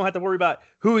quarterback. We don't have to worry about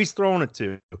who he's throwing it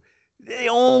to. The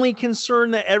only concern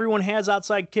that everyone has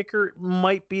outside kicker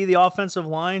might be the offensive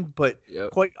line, but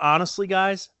quite honestly,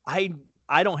 guys, I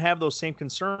don't have those same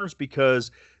concerns, because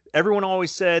everyone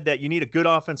always said that you need a good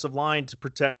offensive line to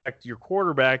protect your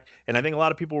quarterback, and I think a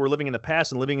lot of people were living in the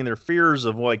past and living in their fears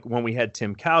of like when we had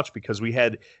Tim Couch, because we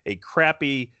had a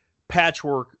crappy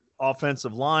patchwork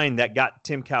offensive line that got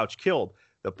Tim Couch killed.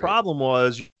 The problem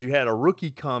was you had a rookie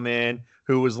come in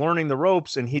who was learning the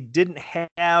ropes, and he didn't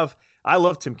have – I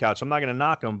love Tim Couch. I'm not going to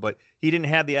knock him, but he didn't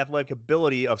have the athletic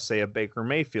ability of, say, a Baker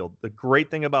Mayfield. The great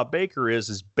thing about Baker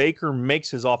is Baker makes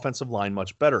his offensive line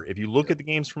much better. If you look at the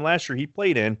games from last year he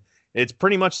played in, it's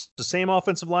pretty much the same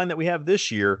offensive line that we have this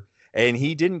year, and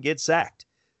he didn't get sacked.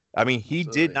 I mean, he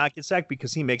did not get sacked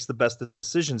because he makes the best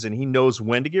decisions, and he knows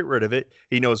when to get rid of it.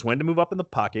 He knows when to move up in the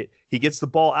pocket. He gets the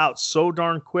ball out so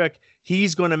darn quick.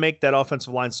 He's going to make that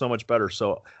offensive line so much better.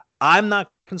 So I'm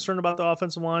not concerned about the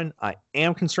offensive line. I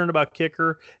am concerned about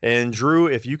kicker. And Drew,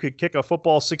 if you could kick a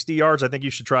football 60 yards, I think you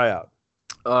should try out.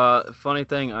 Funny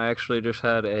thing, I actually just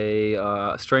had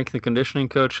a strength and conditioning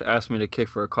coach ask me to kick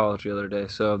for a college the other day,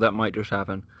 so that might just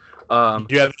happen. Do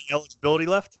you have any eligibility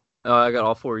left? I got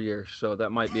all 4 years, so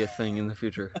that might be a thing in the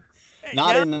future.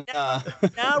 Now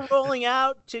rolling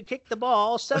out to kick the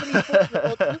ball,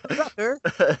 74-year-old trucker.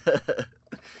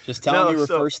 Just tell him you were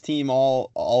first team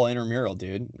all intramural,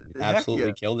 dude.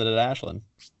 Absolutely killed it at Ashland.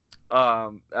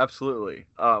 Absolutely.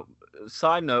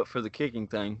 Side note for the kicking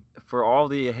thing, for all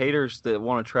the haters that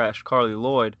want to trash Carly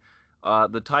Lloyd,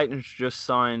 the Titans just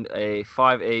signed a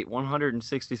 5'8",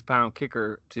 160-pound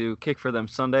kicker to kick for them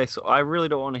Sunday. So I really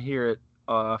don't want to hear it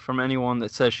from anyone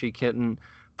that says she couldn't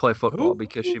play football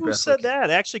because she. Who said that?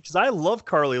 Actually, because I love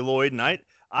Carly Lloyd, and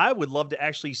I would love to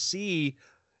actually see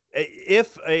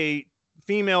if a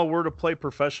female were to play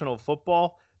professional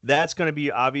football. That's going to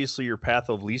be obviously your path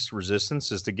of least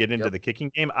resistance, is to get into the kicking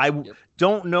game. I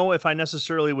don't know if I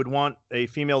necessarily would want a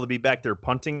female to be back there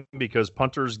punting, because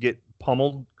punters get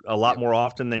pummeled a lot more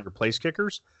often than replace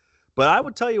kickers. But I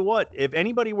would tell you what, if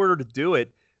anybody were to do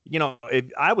it,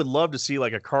 I would love to see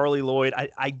like a Carly Lloyd.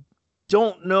 I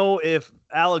don't know if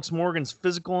Alex Morgan's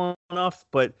physical enough,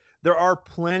 but there are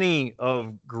plenty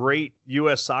of great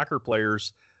U.S. soccer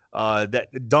players.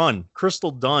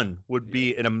 Crystal Dunn would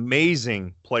be an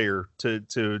amazing player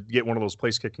to get one of those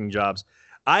place kicking jobs.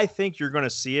 I think you're going to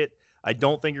see it. I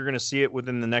don't think you're going to see it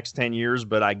within the next 10 years,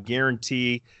 but I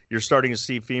guarantee you're starting to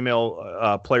see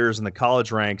female players in the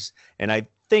college ranks. And I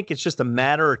think it's just a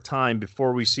matter of time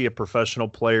before we see a professional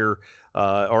player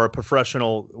or a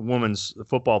professional women's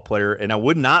football player. And I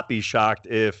would not be shocked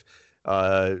if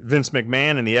Vince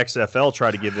McMahon and the XFL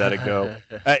try to give that a go.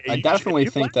 I definitely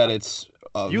think that it's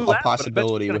a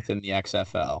possibility within the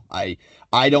XFL.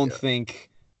 I don't think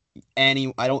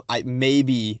maybe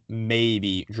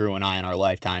Drew and I in our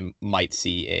lifetime might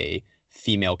see a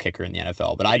female kicker in the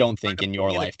NFL, but I don't think in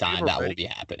your lifetime that will be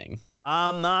happening.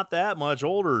 I'm not that much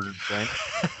older, Frank.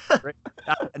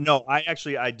 No, I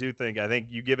think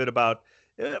you give it about,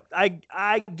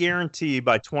 I guarantee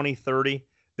by 2030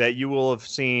 that you will have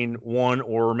seen one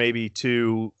or maybe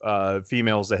two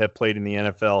females that have played in the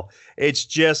NFL. It's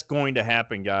just going to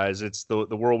happen, guys. It's the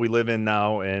world we live in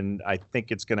now, and I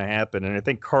think it's going to happen. And I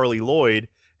think Carly Lloyd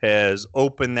has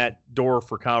opened that door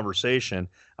for conversation.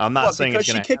 I'm not saying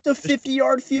it's going to kicked a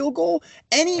 50-yard field goal.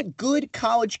 Any good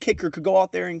college kicker could go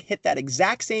out there and hit that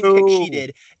exact same kick she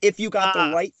did if you got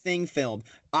the right thing filmed.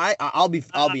 I'll be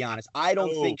honest. I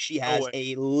don't think she has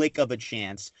a lick of a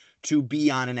chance to be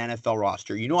on an NFL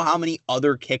roster. You know how many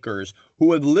other kickers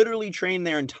who have literally trained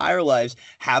their entire lives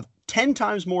have 10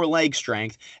 times more leg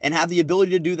strength and have the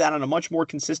ability to do that on a much more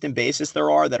consistent basis there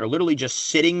are that are literally just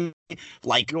sitting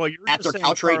like at their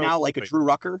couch right now like a Drew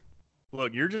Rucker?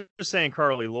 Look, you're just saying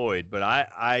Carly Lloyd, but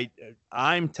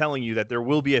I'm telling you that there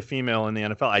will be a female in the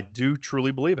NFL. I do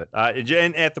truly believe it.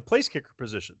 And at the place kicker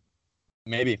position.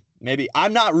 Maybe.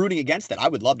 I'm not rooting against it. I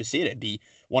would love to see it. It'd be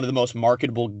one of the most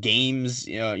marketable games,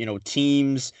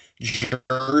 teams,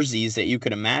 jerseys that you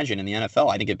could imagine in the NFL.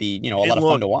 I think it'd be, a lot of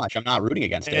fun to watch. I'm not rooting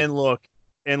against it.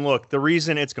 And look, the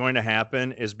reason it's going to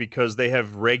happen is because they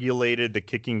have regulated the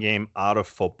kicking game out of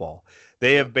football.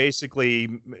 They have basically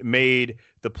made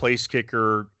the place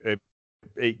kicker,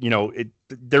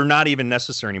 they're not even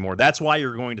necessary anymore. That's why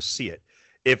you're going to see it.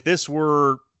 If this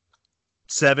were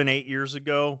 7-8 years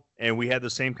ago and we had the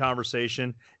same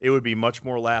conversation, it would be much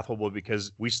more laughable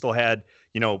because we still had,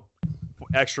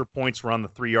 extra points were on the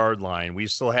 3-yard line. We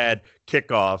still had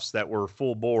kickoffs that were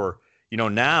full bore.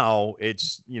 Now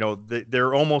it's,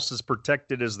 they're almost as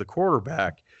protected as the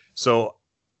quarterback. So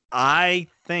I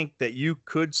think that you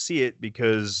could see it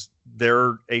because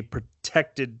they're a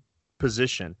protected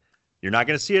position. You're not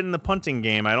going to see it in the punting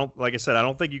game. I don't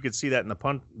think you could see that in the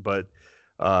punt, but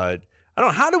I don't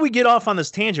know. How do we get off on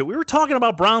this tangent? We were talking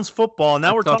about Browns football, and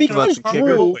now we're talking about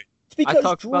Drew. It's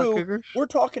because Drew, we're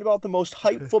talking about the most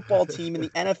hyped football team in the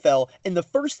NFL, and the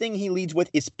first thing he leads with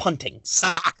is punting.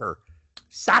 Soccer.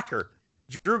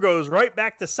 Drew goes right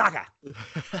back to soccer.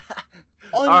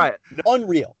 All right.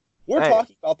 Unreal. We're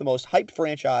talking about the most hyped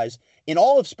franchise in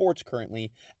all of sports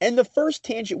currently, and the first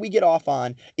tangent we get off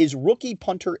on is rookie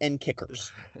punter and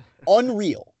kickers.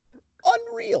 Unreal.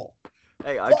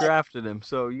 Hey, I drafted him,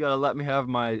 so you got to let me have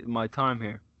my time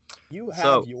here. You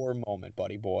have your moment,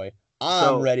 buddy boy.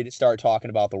 I'm ready to start talking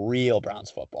about the real Browns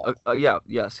football.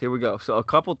 Yes, here we go. So a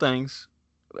couple things,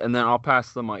 and then I'll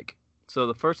pass the mic. So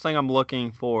the first thing I'm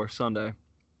looking for Sunday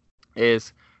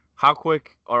is how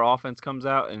quick our offense comes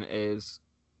out and is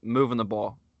moving the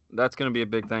ball. That's going to be a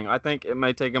big thing. I think it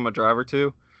may take them a drive or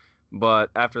two,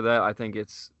 but after that, I think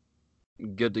it's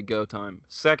good to go time.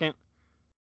 Second,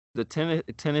 the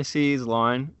Tennessee's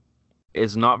line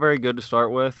is not very good to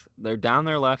start with. They're down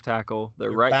their left tackle.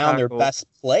 They're right tackle. Their best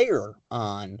player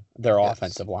on their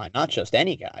offensive line, not just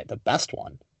any guy, the best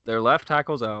one. Their left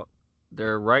tackle's out.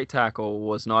 Their right tackle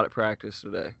was not at practice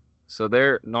today. So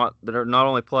they're not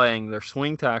only playing their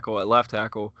swing tackle at left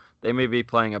tackle, they may be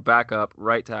playing a backup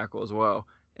right tackle as well.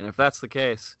 And if that's the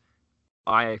case,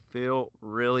 I feel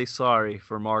really sorry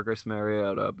for Marcus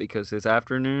Mariota because his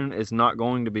afternoon is not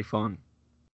going to be fun.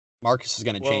 Marcus is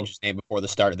going to change his name before the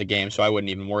start of the game, so I wouldn't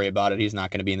even worry about it. He's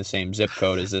not going to be in the same zip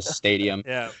code as this stadium.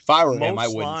 If I were him, I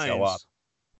wouldn't show up.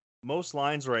 Most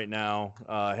lines right now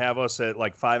have us at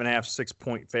like 5.5, 6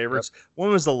 point favorites. Yep. When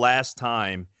was the last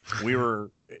time we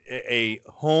were a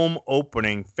home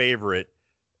opening favorite?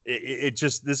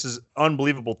 This is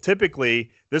unbelievable. Typically,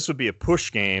 this would be a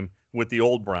push game with the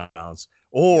old Browns,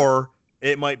 or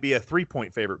it might be a 3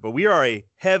 point favorite. But we are a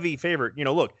heavy favorite.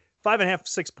 Look, 5.5,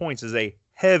 6 points is a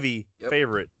heavy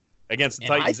favorite against the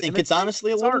Titans. I think it's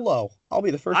honestly a little low. I'll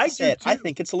be the first to say it. I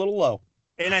think it's a little low.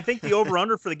 And I think the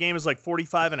over-under for the game is like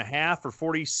 45.5 or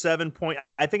 47 point.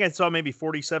 I think I saw maybe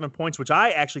 47 points, which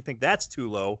I actually think that's too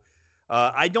low.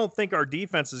 I don't think our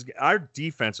defense is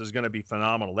going to be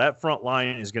phenomenal. That front line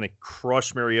is going to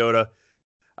crush Mariota.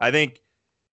 I think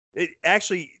it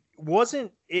actually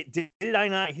wasn't it. Did I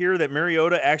not hear that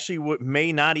Mariota actually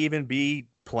may not even be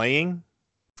playing?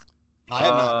 I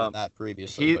have not heard that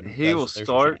previously. He will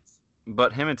start,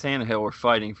 but him and Tannehill were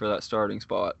fighting for that starting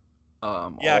spot.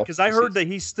 Because I heard that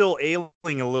he's still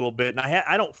ailing a little bit, and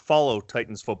I don't follow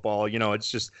Titans football. It's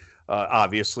just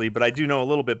obviously, but I do know a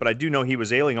little bit. But I do know he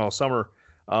was ailing all summer.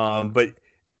 But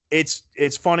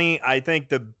it's funny. I think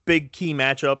the big key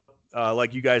matchup,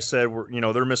 like you guys said,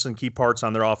 they're missing key parts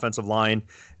on their offensive line.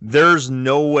 There's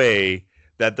no way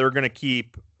that they're going to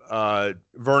keep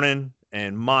Vernon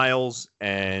and Miles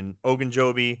and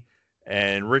Ogunjobi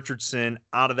and Richardson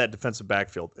out of that defensive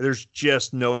backfield. There's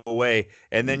just no way.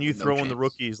 And then you throw in the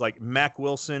rookies like Mack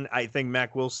Wilson. I think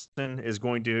Mack Wilson is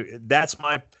going to. That's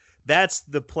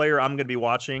the player I'm going to be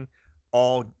watching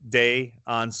all day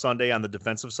on Sunday on the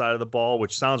defensive side of the ball,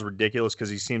 which sounds ridiculous because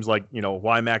he seems like,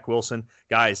 why Mack Wilson?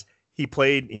 Guys, he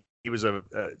was a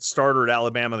starter at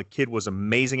Alabama. The kid was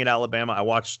amazing at Alabama. I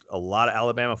watched a lot of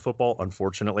Alabama football,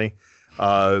 unfortunately.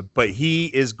 But he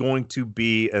is going to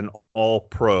be an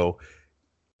all-pro.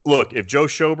 Look, if Joe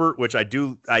Schobert, which I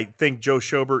think Joe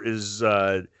Schobert is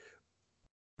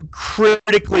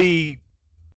critically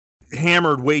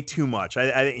hammered way too much.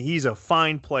 I think he's a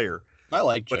fine player. I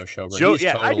like Joe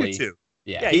Schobert. I do too.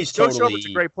 Yeah, Joe Schobert's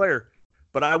a great player.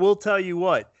 But I will tell you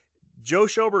what, Joe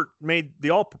Schobert made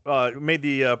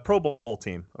the Pro Bowl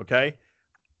team. Okay,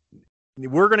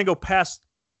 we're going to go past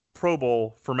Pro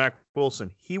Bowl for Mack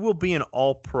Wilson. He will be an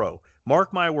All-Pro.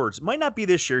 Mark my words. It might not be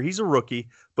this year. He's a rookie,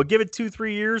 but give it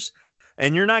 2-3 years,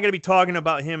 and you're not going to be talking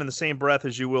about him in the same breath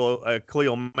as you will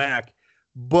Khalil Mack.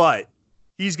 But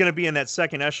he's going to be in that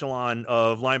second echelon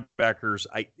of linebackers.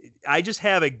 I just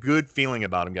have a good feeling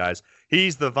about him, guys.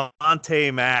 He's the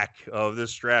Vontae Mack of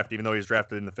this draft, even though he's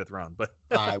drafted in the 5th round. But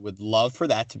I would love for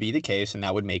that to be the case, and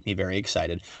that would make me very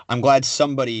excited. I'm glad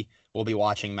somebody will be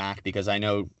watching Mack because I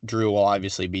know Drew will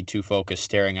obviously be too focused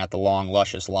staring at the long,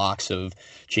 luscious locks of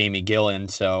Jamie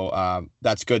Gillan. So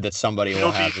that's good that somebody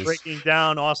will have his... breaking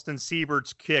down Austin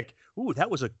Siebert's kick. Ooh, that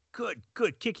was a good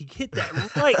kick. He hit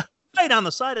that right on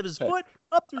the side of his foot,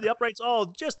 up through the uprights.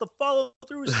 Oh, just the follow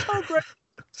through is so great.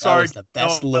 Sorry, that was the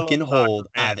best looking hold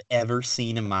I've ever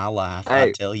seen in my life. Hey,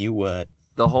 I tell you what.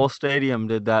 The whole stadium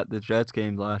did that the Jets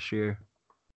game last year.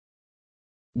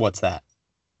 What's that?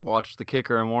 Watch the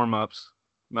kicker in warm-ups.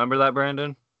 Remember that,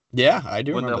 Brandon? Yeah, I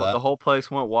do remember that. The whole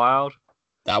place went wild.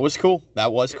 That was cool.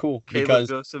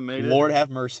 Because Lord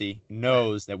have mercy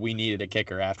knows that we needed a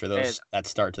kicker after that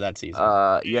start to that season.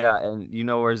 Yeah, and you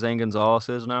know where Gonzalez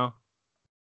is now?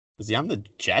 Is he on the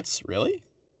Jets? Really?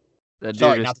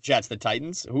 Sorry, not the Jets, the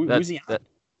Titans. Who's he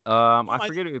on? I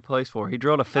forget who he plays for. He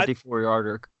drilled a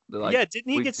 54-yarder.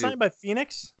 Didn't he get signed by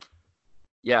Phoenix?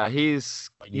 Yeah, he's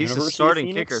a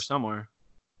starting kicker somewhere.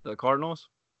 The Cardinals?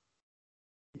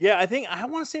 Yeah, I think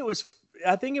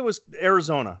it was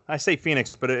Arizona. I say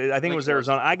Phoenix, but I think it was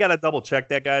Arizona. I got to double check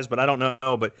that, guys, but I don't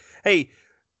know. But hey,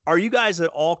 are you guys at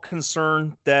all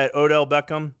concerned that Odell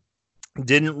Beckham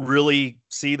didn't really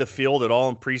see the field at all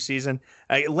in preseason?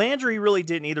 Landry really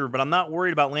didn't either, but I'm not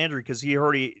worried about Landry because he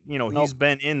already, he's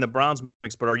been in the Browns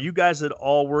mix. But are you guys at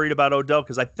all worried about Odell?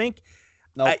 Because I think,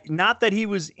 not that he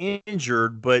was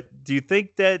injured, but do you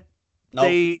think that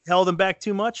they held him back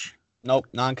too much? Nope,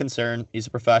 non-concern. He's a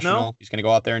professional. No? He's going to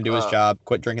go out there and do his job.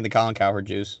 Quit drinking the Colin Cowherd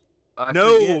juice.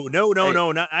 No.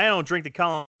 I don't drink the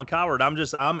Colin Cowherd.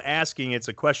 I'm asking. It's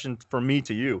a question from me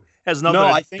to you. It has nothing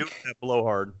to do with that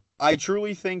blowhard. I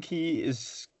truly think he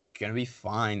is going to be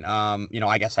fine.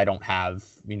 I guess I don't have,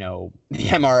 the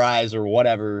MRIs or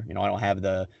whatever. I don't have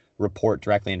the report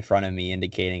directly in front of me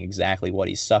indicating exactly what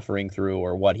he's suffering through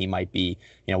or what he might be,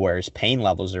 where his pain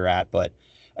levels are at. But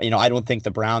I don't think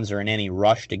the Browns are in any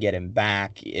rush to get him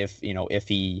back if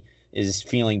he is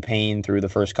feeling pain through the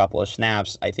first couple of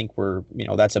snaps. I think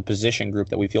that's a position group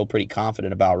that we feel pretty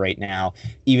confident about right now,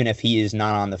 even if he is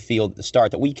not on the field at the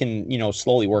start, that we can,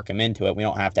 slowly work him into it. We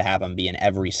don't have to have him be an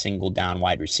every single down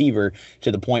wide receiver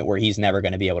to the point where he's never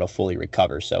going to be able to fully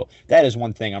recover. So that is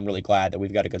one thing I'm really glad that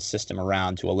we've got a good system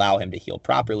around to allow him to heal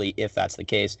properly if that's the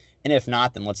case. And if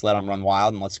not, then let's let him run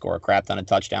wild and let's score a crap ton of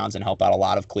touchdowns and help out a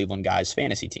lot of Cleveland guys'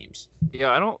 fantasy teams.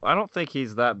 Yeah, I don't think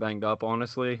he's that banged up,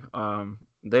 honestly.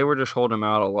 They were just holding him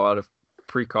out a lot of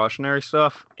precautionary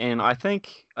stuff, and I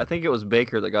think it was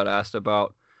Baker that got asked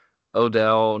about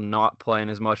Odell not playing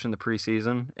as much in the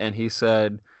preseason, and he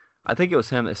said, I think it was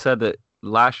him that said that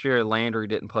last year Landry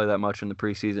didn't play that much in the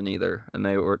preseason either, and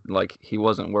they were like, he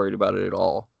wasn't worried about it at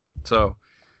all. So,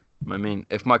 I mean,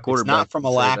 if my quarterback, it's not from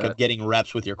a lack of getting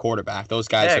reps with your quarterback. Those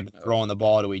guys have been throwing the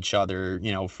ball to each other,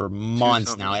 for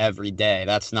months now, every day.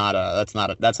 That's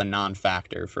a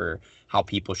non-factor for how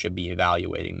people should be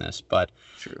evaluating this. But,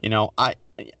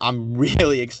 I'm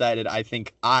really excited.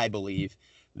 I believe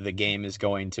the game is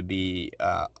going to be,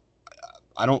 I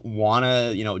don't want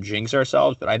to, jinx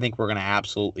ourselves, but I think we're going to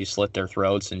absolutely slit their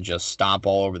throats and just stomp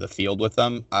all over the field with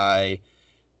them.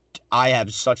 I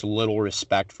have such little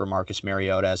respect for Marcus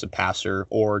Mariota as a passer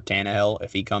or Tannehill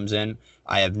if he comes in.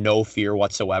 I have no fear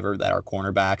whatsoever that our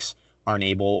cornerbacks aren't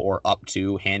able or up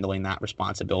to handling that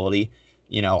responsibility.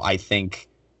 I think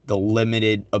the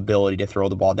limited ability to throw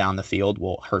the ball down the field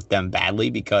will hurt them badly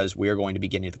because we are going to be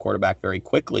getting to the quarterback very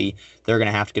quickly. They're going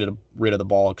to have to get rid of the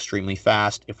ball extremely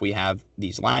fast. If we have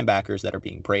these linebackers that are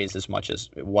being praised as much as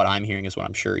what I'm hearing is what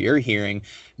I'm sure you're hearing,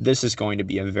 this is going to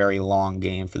be a very long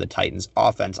game for the Titans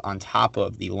offense on top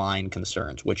of the line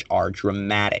concerns, which are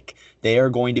dramatic. They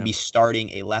are going to be starting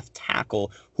a left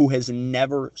tackle who has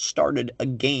never started a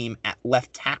game at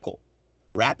left tackle.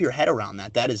 Wrap your head around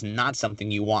that. That is not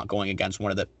something you want going against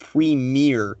one of the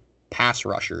premier pass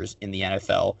rushers in the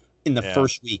NFL in the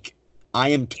first week. I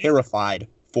am terrified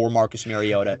for Marcus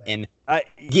Mariota and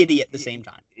giddy at the same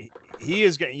time. He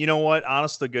is, you know what,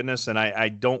 honest to goodness, and I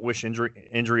don't wish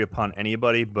injury upon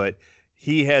anybody, but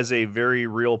he has a very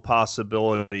real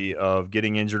possibility of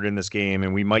getting injured in this game,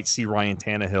 and we might see Ryan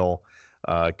Tannehill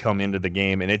come into the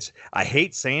game. And I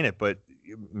hate saying it, but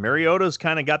Mariota's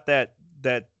kind of got that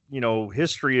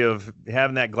history of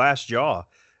having that glass jaw.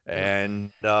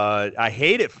 And I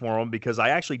hate it for him because I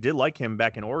actually did like him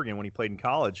back in Oregon when he played in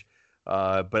college.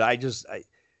 But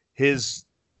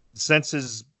since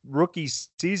his rookie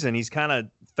season, he's kind of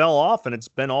fell off, and it's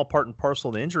been all part and parcel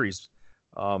of the injuries.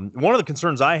 One of the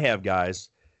concerns I have, guys,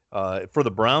 for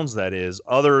the Browns, that is,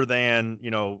 other than,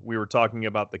 we were talking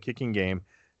about the kicking game,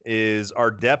 is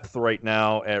our depth right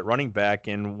now at running back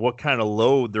and what kind of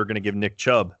load they're going to give Nick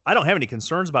Chubb. I don't have any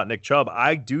concerns about Nick Chubb.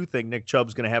 I do think Nick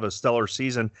Chubb's going to have a stellar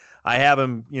season. I have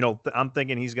him, I'm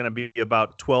thinking he's going to be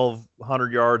about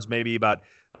 1,200 yards, maybe about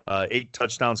 8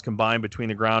 touchdowns combined between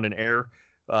the ground and air.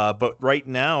 But right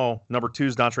now, number 2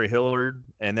 is Dontre Hilliard,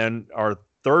 and then our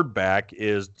third back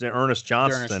is Ernest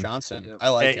Johnson. I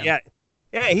like him.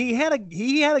 Yeah, he had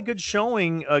a good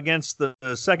showing against the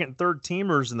second and third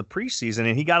teamers in the preseason,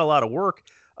 and he got a lot of work.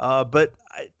 But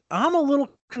I'm a little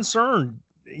concerned,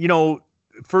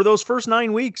 for those first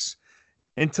 9 weeks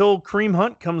until Kareem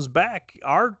Hunt comes back.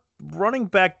 Our running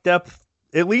back depth,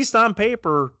 at least on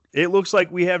paper, it looks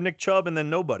like we have Nick Chubb and then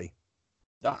nobody.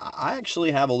 I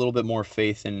actually have a little bit more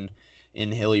faith in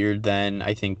Hilliard than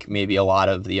I think maybe a lot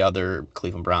of the other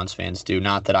Cleveland Browns fans do.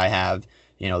 Not that I have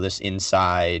this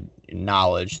inside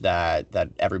knowledge that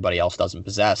everybody else doesn't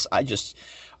possess.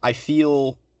 I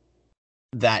feel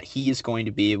that he is going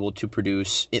to be able to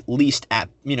produce, at least at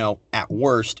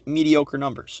worst, mediocre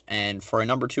numbers. And for a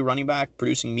number 2 running back,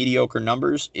 producing mediocre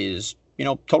numbers is,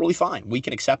 totally fine. We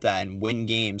can accept that and win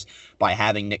games by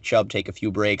having Nick Chubb take a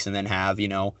few breaks and then have,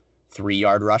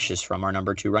 3-yard rushes from our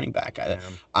number 2 running back.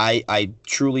 I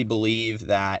truly believe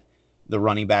that the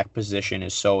running back position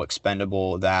is so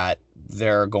expendable that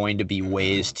there are going to be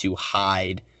ways to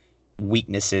hide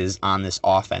weaknesses on this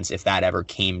offense if that ever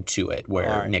came to it,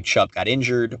 where Nick Chubb got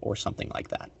injured or something like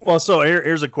that. Well, so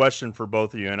here's a question for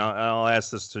both of you, and I'll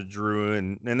ask this to Drew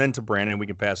and then to Brandon. We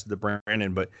can pass it to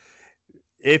Brandon. But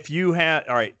if you had,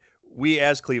 all right, we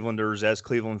as Clevelanders, as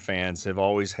Cleveland fans, have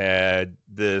always had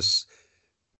this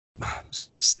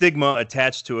stigma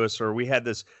attached to us, or we had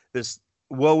this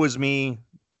woe is me,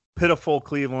 pitiful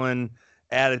Cleveland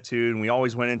attitude, and we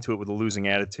always went into it with a losing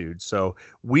attitude. So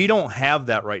we don't have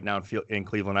that right now in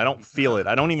Cleveland. I don't feel it.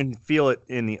 I don't even feel it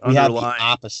in the underlying. We have the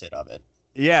opposite of it.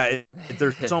 Yeah,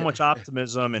 there's so much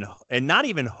optimism and not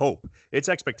even hope. It's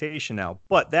expectation now.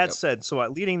 But that said, so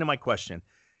leading to my question,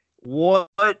 what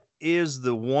is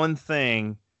the one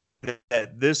thing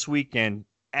that this weekend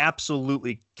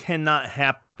absolutely cannot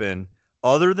happen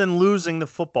other than losing the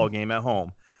football game at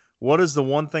home? What is the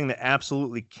one thing that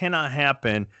absolutely cannot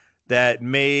happen that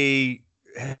may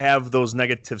have those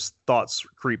negative thoughts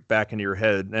creep back into your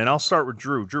head? And I'll start with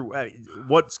Drew. Drew,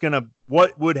 what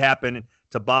would happen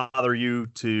to bother you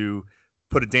to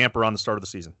put a damper on the start of the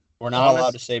season? We're not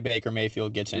allowed to say Baker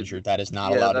Mayfield gets injured. That is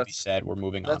not allowed to be said. We're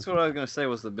moving on. That's what I was going to say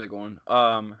was the big one.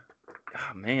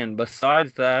 Man,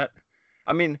 besides that,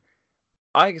 I mean,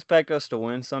 I expect us to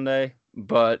win Sunday,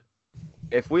 but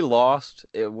if we lost,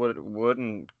 it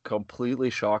wouldn't completely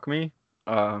shock me.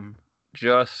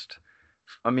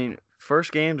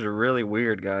 First games are really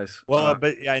weird, guys. Well,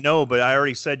 but I know, but I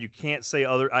already said you can't say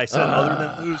other. I said other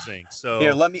than losing. So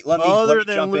here, let me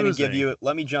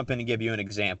jump in and give you an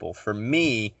example. For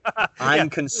me, I'm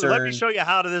concerned. Let me show you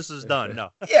how this is done. No.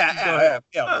 Yeah,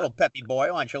 little peppy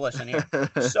boy. Why don't you listen here?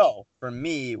 So for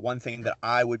me, one thing that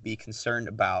I would be concerned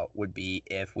about would be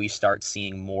if we start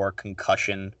seeing more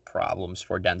concussion problems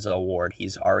for Denzel Ward.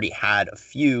 He's already had a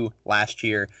few last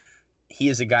year. He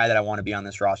is a guy that I want to be on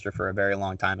this roster for a very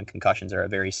long time, and concussions are a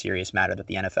very serious matter that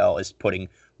the NFL is putting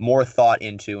more thought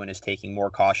into and is taking more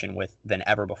caution with than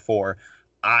ever before.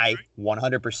 I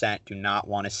 100% do not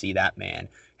want to see that man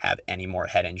have any more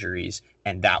head injuries,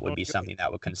 and that would be something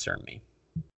that would concern me.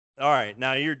 All right,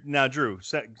 now Drew,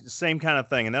 same kind of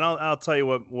thing, and then I'll tell you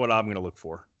what I'm going to look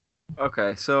for.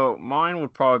 Okay, so mine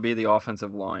would probably be the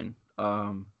offensive line.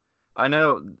 I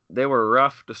know they were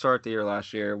rough to start the year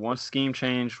last year. Once scheme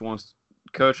changed, once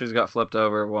coaches got flipped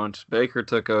over, once Baker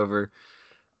took over,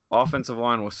 offensive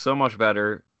line was so much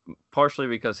better, partially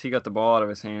because he got the ball out of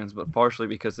his hands, but partially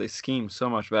because they schemed so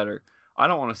much better. I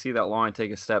don't want to see that line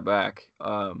take a step back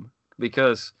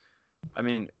because, I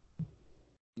mean,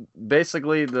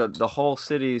 basically the whole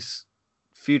city's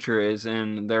future is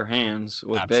in their hands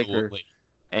with Absolutely.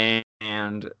 Baker,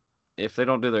 and if they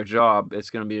don't do their job, it's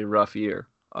going to be a rough year.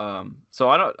 So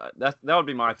I don't. That would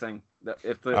be my thing. That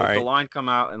if the line come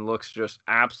out and looks just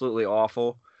absolutely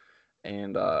awful,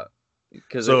 and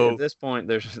because at this point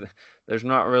there's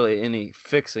not really any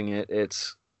fixing it.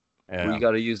 It's you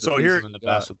got to use the pieces in the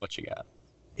best with what you got.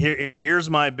 Here's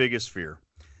my biggest fear,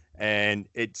 and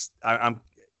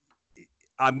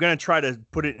I'm going to try to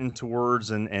put it into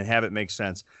words and have it make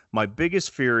sense. My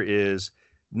biggest fear is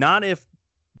not if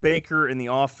Baker and the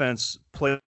offense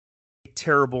play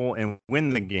terrible and win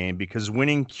the game, because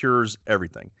winning cures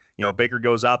everything. You know, Baker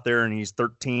goes out there and he's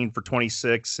 13 for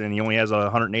 26 and he only has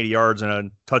 180 yards and a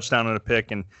touchdown and a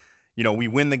pick, and you know, we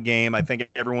win the game. I think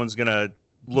everyone's going to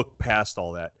look past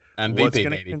all that.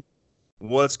 MVP,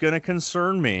 what's going to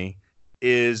concern me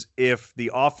is if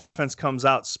the offense comes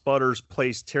out, sputters,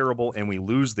 plays terrible, and we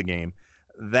lose the game.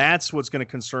 That's what's going to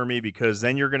concern me, because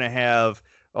then you're going to have,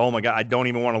 oh my God,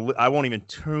 I won't even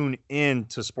tune in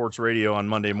to sports radio on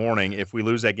Monday morning if we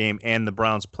lose that game and the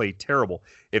Browns play terrible.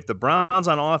 If the Browns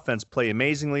on offense play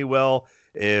amazingly well,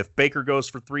 if Baker goes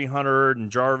for 300 and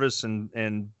Jarvis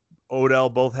and Odell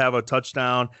both have a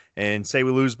touchdown, and say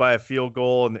we lose by a field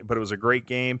goal, but it was a great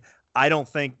game, I don't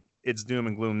think it's doom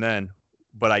and gloom then.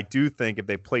 But I do think if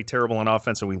they play terrible on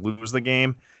offense and we lose the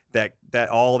game, that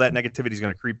all that negativity is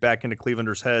going to creep back into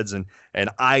Clevelanders' heads, and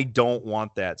I don't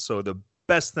want that. So the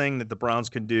best thing that the Browns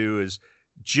can do is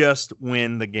just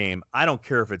win the game. I don't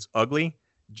care if it's ugly,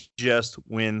 just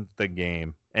win the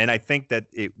game. And I think that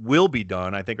it will be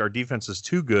done. I think our defense is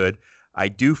too good. I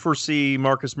do foresee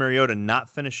Marcus Mariota not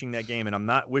finishing that game, and I'm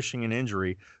not wishing an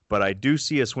injury, but I do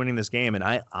see us winning this game.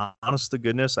 And honest to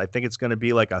goodness, I think it's going to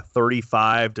be like a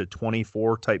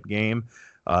 35-24 type game.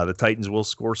 The Titans will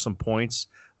score some points,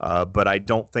 but I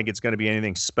don't think it's going to be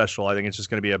anything special. I think it's just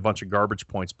going to be a bunch of garbage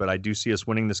points, but I do see us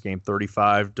winning this game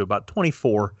 35 to about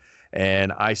 24,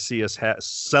 and I see us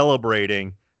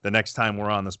celebrating the next time we're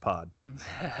on this pod.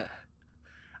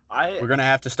 We're going to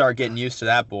have to start getting used to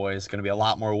that, boys. It's going to be a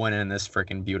lot more winning in this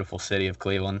freaking beautiful city of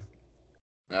Cleveland.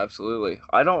 Absolutely.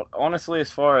 I don't, honestly,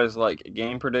 as far as like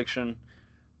game prediction,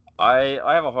 I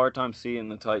have a hard time seeing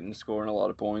the Titans scoring a lot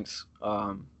of points.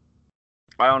 I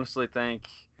honestly think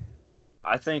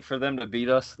for them to beat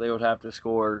us, they would have to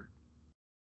score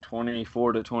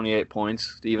 24 to 28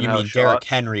 points to even have a shot. Derrick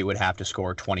Henry would have to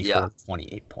score 24 to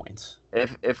 28 points.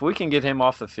 If we can get him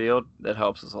off the field, that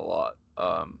helps us a lot.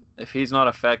 If he's not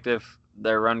effective,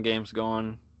 their run game's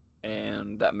gone,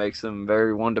 and that makes them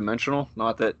very one-dimensional.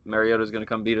 Not that Mariota's going to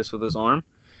come beat us with his arm,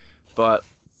 but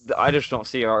I just don't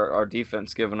see our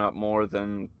defense giving up more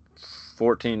than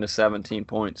 14 to 17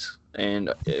 points.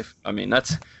 And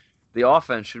that's the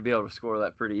offense should be able to score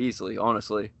that pretty easily,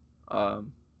 honestly.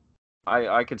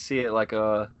 I could see it like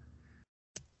a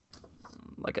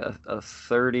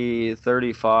 30,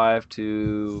 35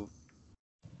 to,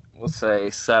 let's say,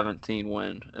 17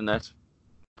 win, and that's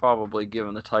probably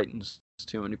giving the Titans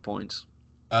too many points.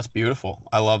 That's beautiful.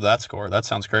 I love that score. That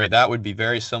sounds great. That would be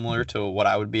very similar to what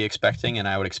I would be expecting, and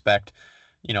I would expect,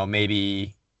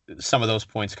 maybe some of those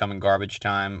points come in garbage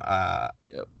time.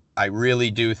 Yep. I really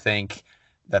do think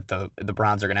that the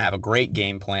Browns are going to have a great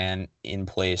game plan in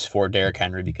place for Derrick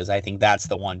Henry, because I think that's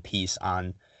the one piece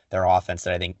on their offense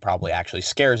that I think probably actually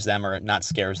scares them, or not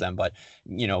scares them, but,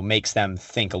 makes them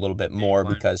think a little bit more,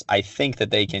 because I think that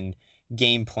they can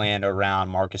game plan around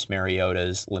Marcus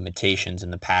Mariota's limitations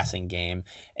in the passing game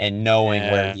and knowing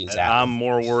where he's at. I'm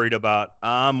more worried about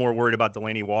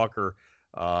Delanie Walker.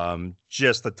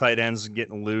 Just the tight ends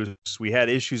getting loose. We had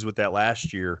issues with that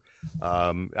last year.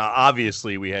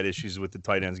 Obviously, we had issues with the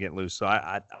tight ends getting loose. So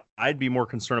I'd be more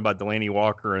concerned about Delanie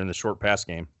Walker in the short pass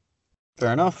game.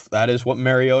 Fair enough. That is what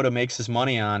Mariota makes his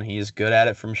money on. He's good at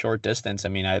it from short distance. I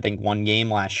mean, I think one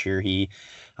game last year he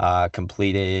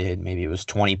completed, maybe it was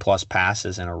 20-plus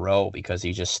passes in a row, because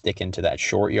he's just sticking to that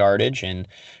short yardage. And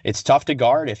it's tough to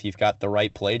guard if you've got the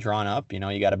right play drawn up.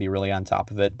 You got to be really on top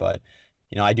of it. But,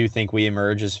 I do think we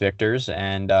emerge as victors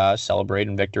and celebrate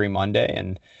in Victory Monday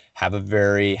and have a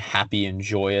very happy and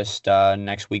joyous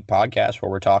next week podcast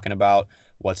where we're talking about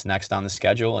what's next on the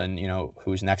schedule and,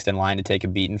 who's next in line to take a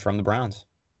beating from the Browns.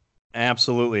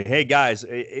 Absolutely. Hey guys,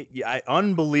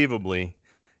 unbelievably,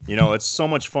 it's so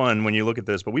much fun when you look at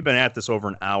this, but we've been at this over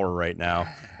an hour right now,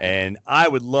 and I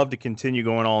would love to continue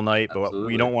going all night, but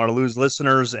Absolutely. we don't want to lose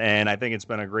listeners, and I think it's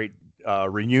been a great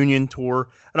reunion tour.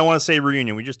 I don't want to say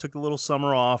reunion. We just took a little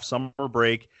summer off, summer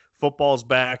break. Football's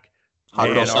back. Hot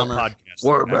and girl our summer. podcast.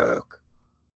 We're back.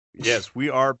 Yes, we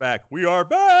are back. We are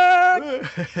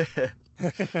back.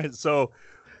 So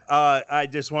I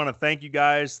just want to thank you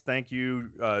guys. Thank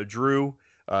you, Drew.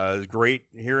 It's great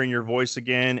hearing your voice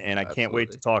again, and I can't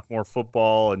wait to talk more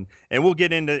football, and we'll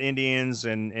get into Indians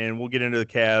and we'll get into the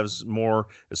Cavs more,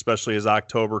 especially as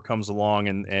October comes along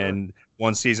and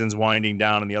one season's winding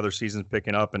down and the other season's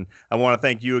picking up. And I want to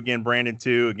thank you again, Brandon,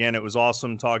 too. Again, it was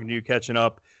awesome talking to you, catching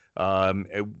up.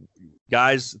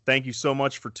 Guys, thank you so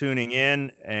much for tuning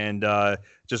in, and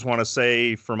just want to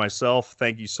say for myself,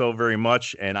 thank you so very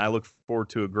much, and I look forward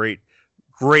to a great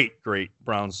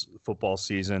Browns football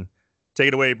season. Take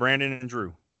it away, Brandon and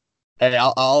Drew. Hey,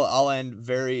 I'll end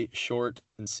very short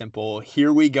and simple.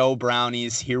 Here we go,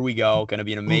 Brownies. Here we go. Going to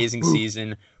be an amazing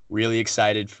season. Really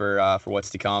excited for what's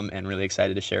to come, and really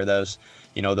excited to share those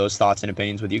thoughts and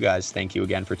opinions with you guys. Thank you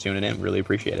again for tuning in. Really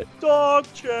appreciate it. Dog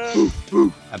check.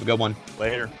 Have a good one.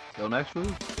 Later. Till next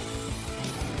week.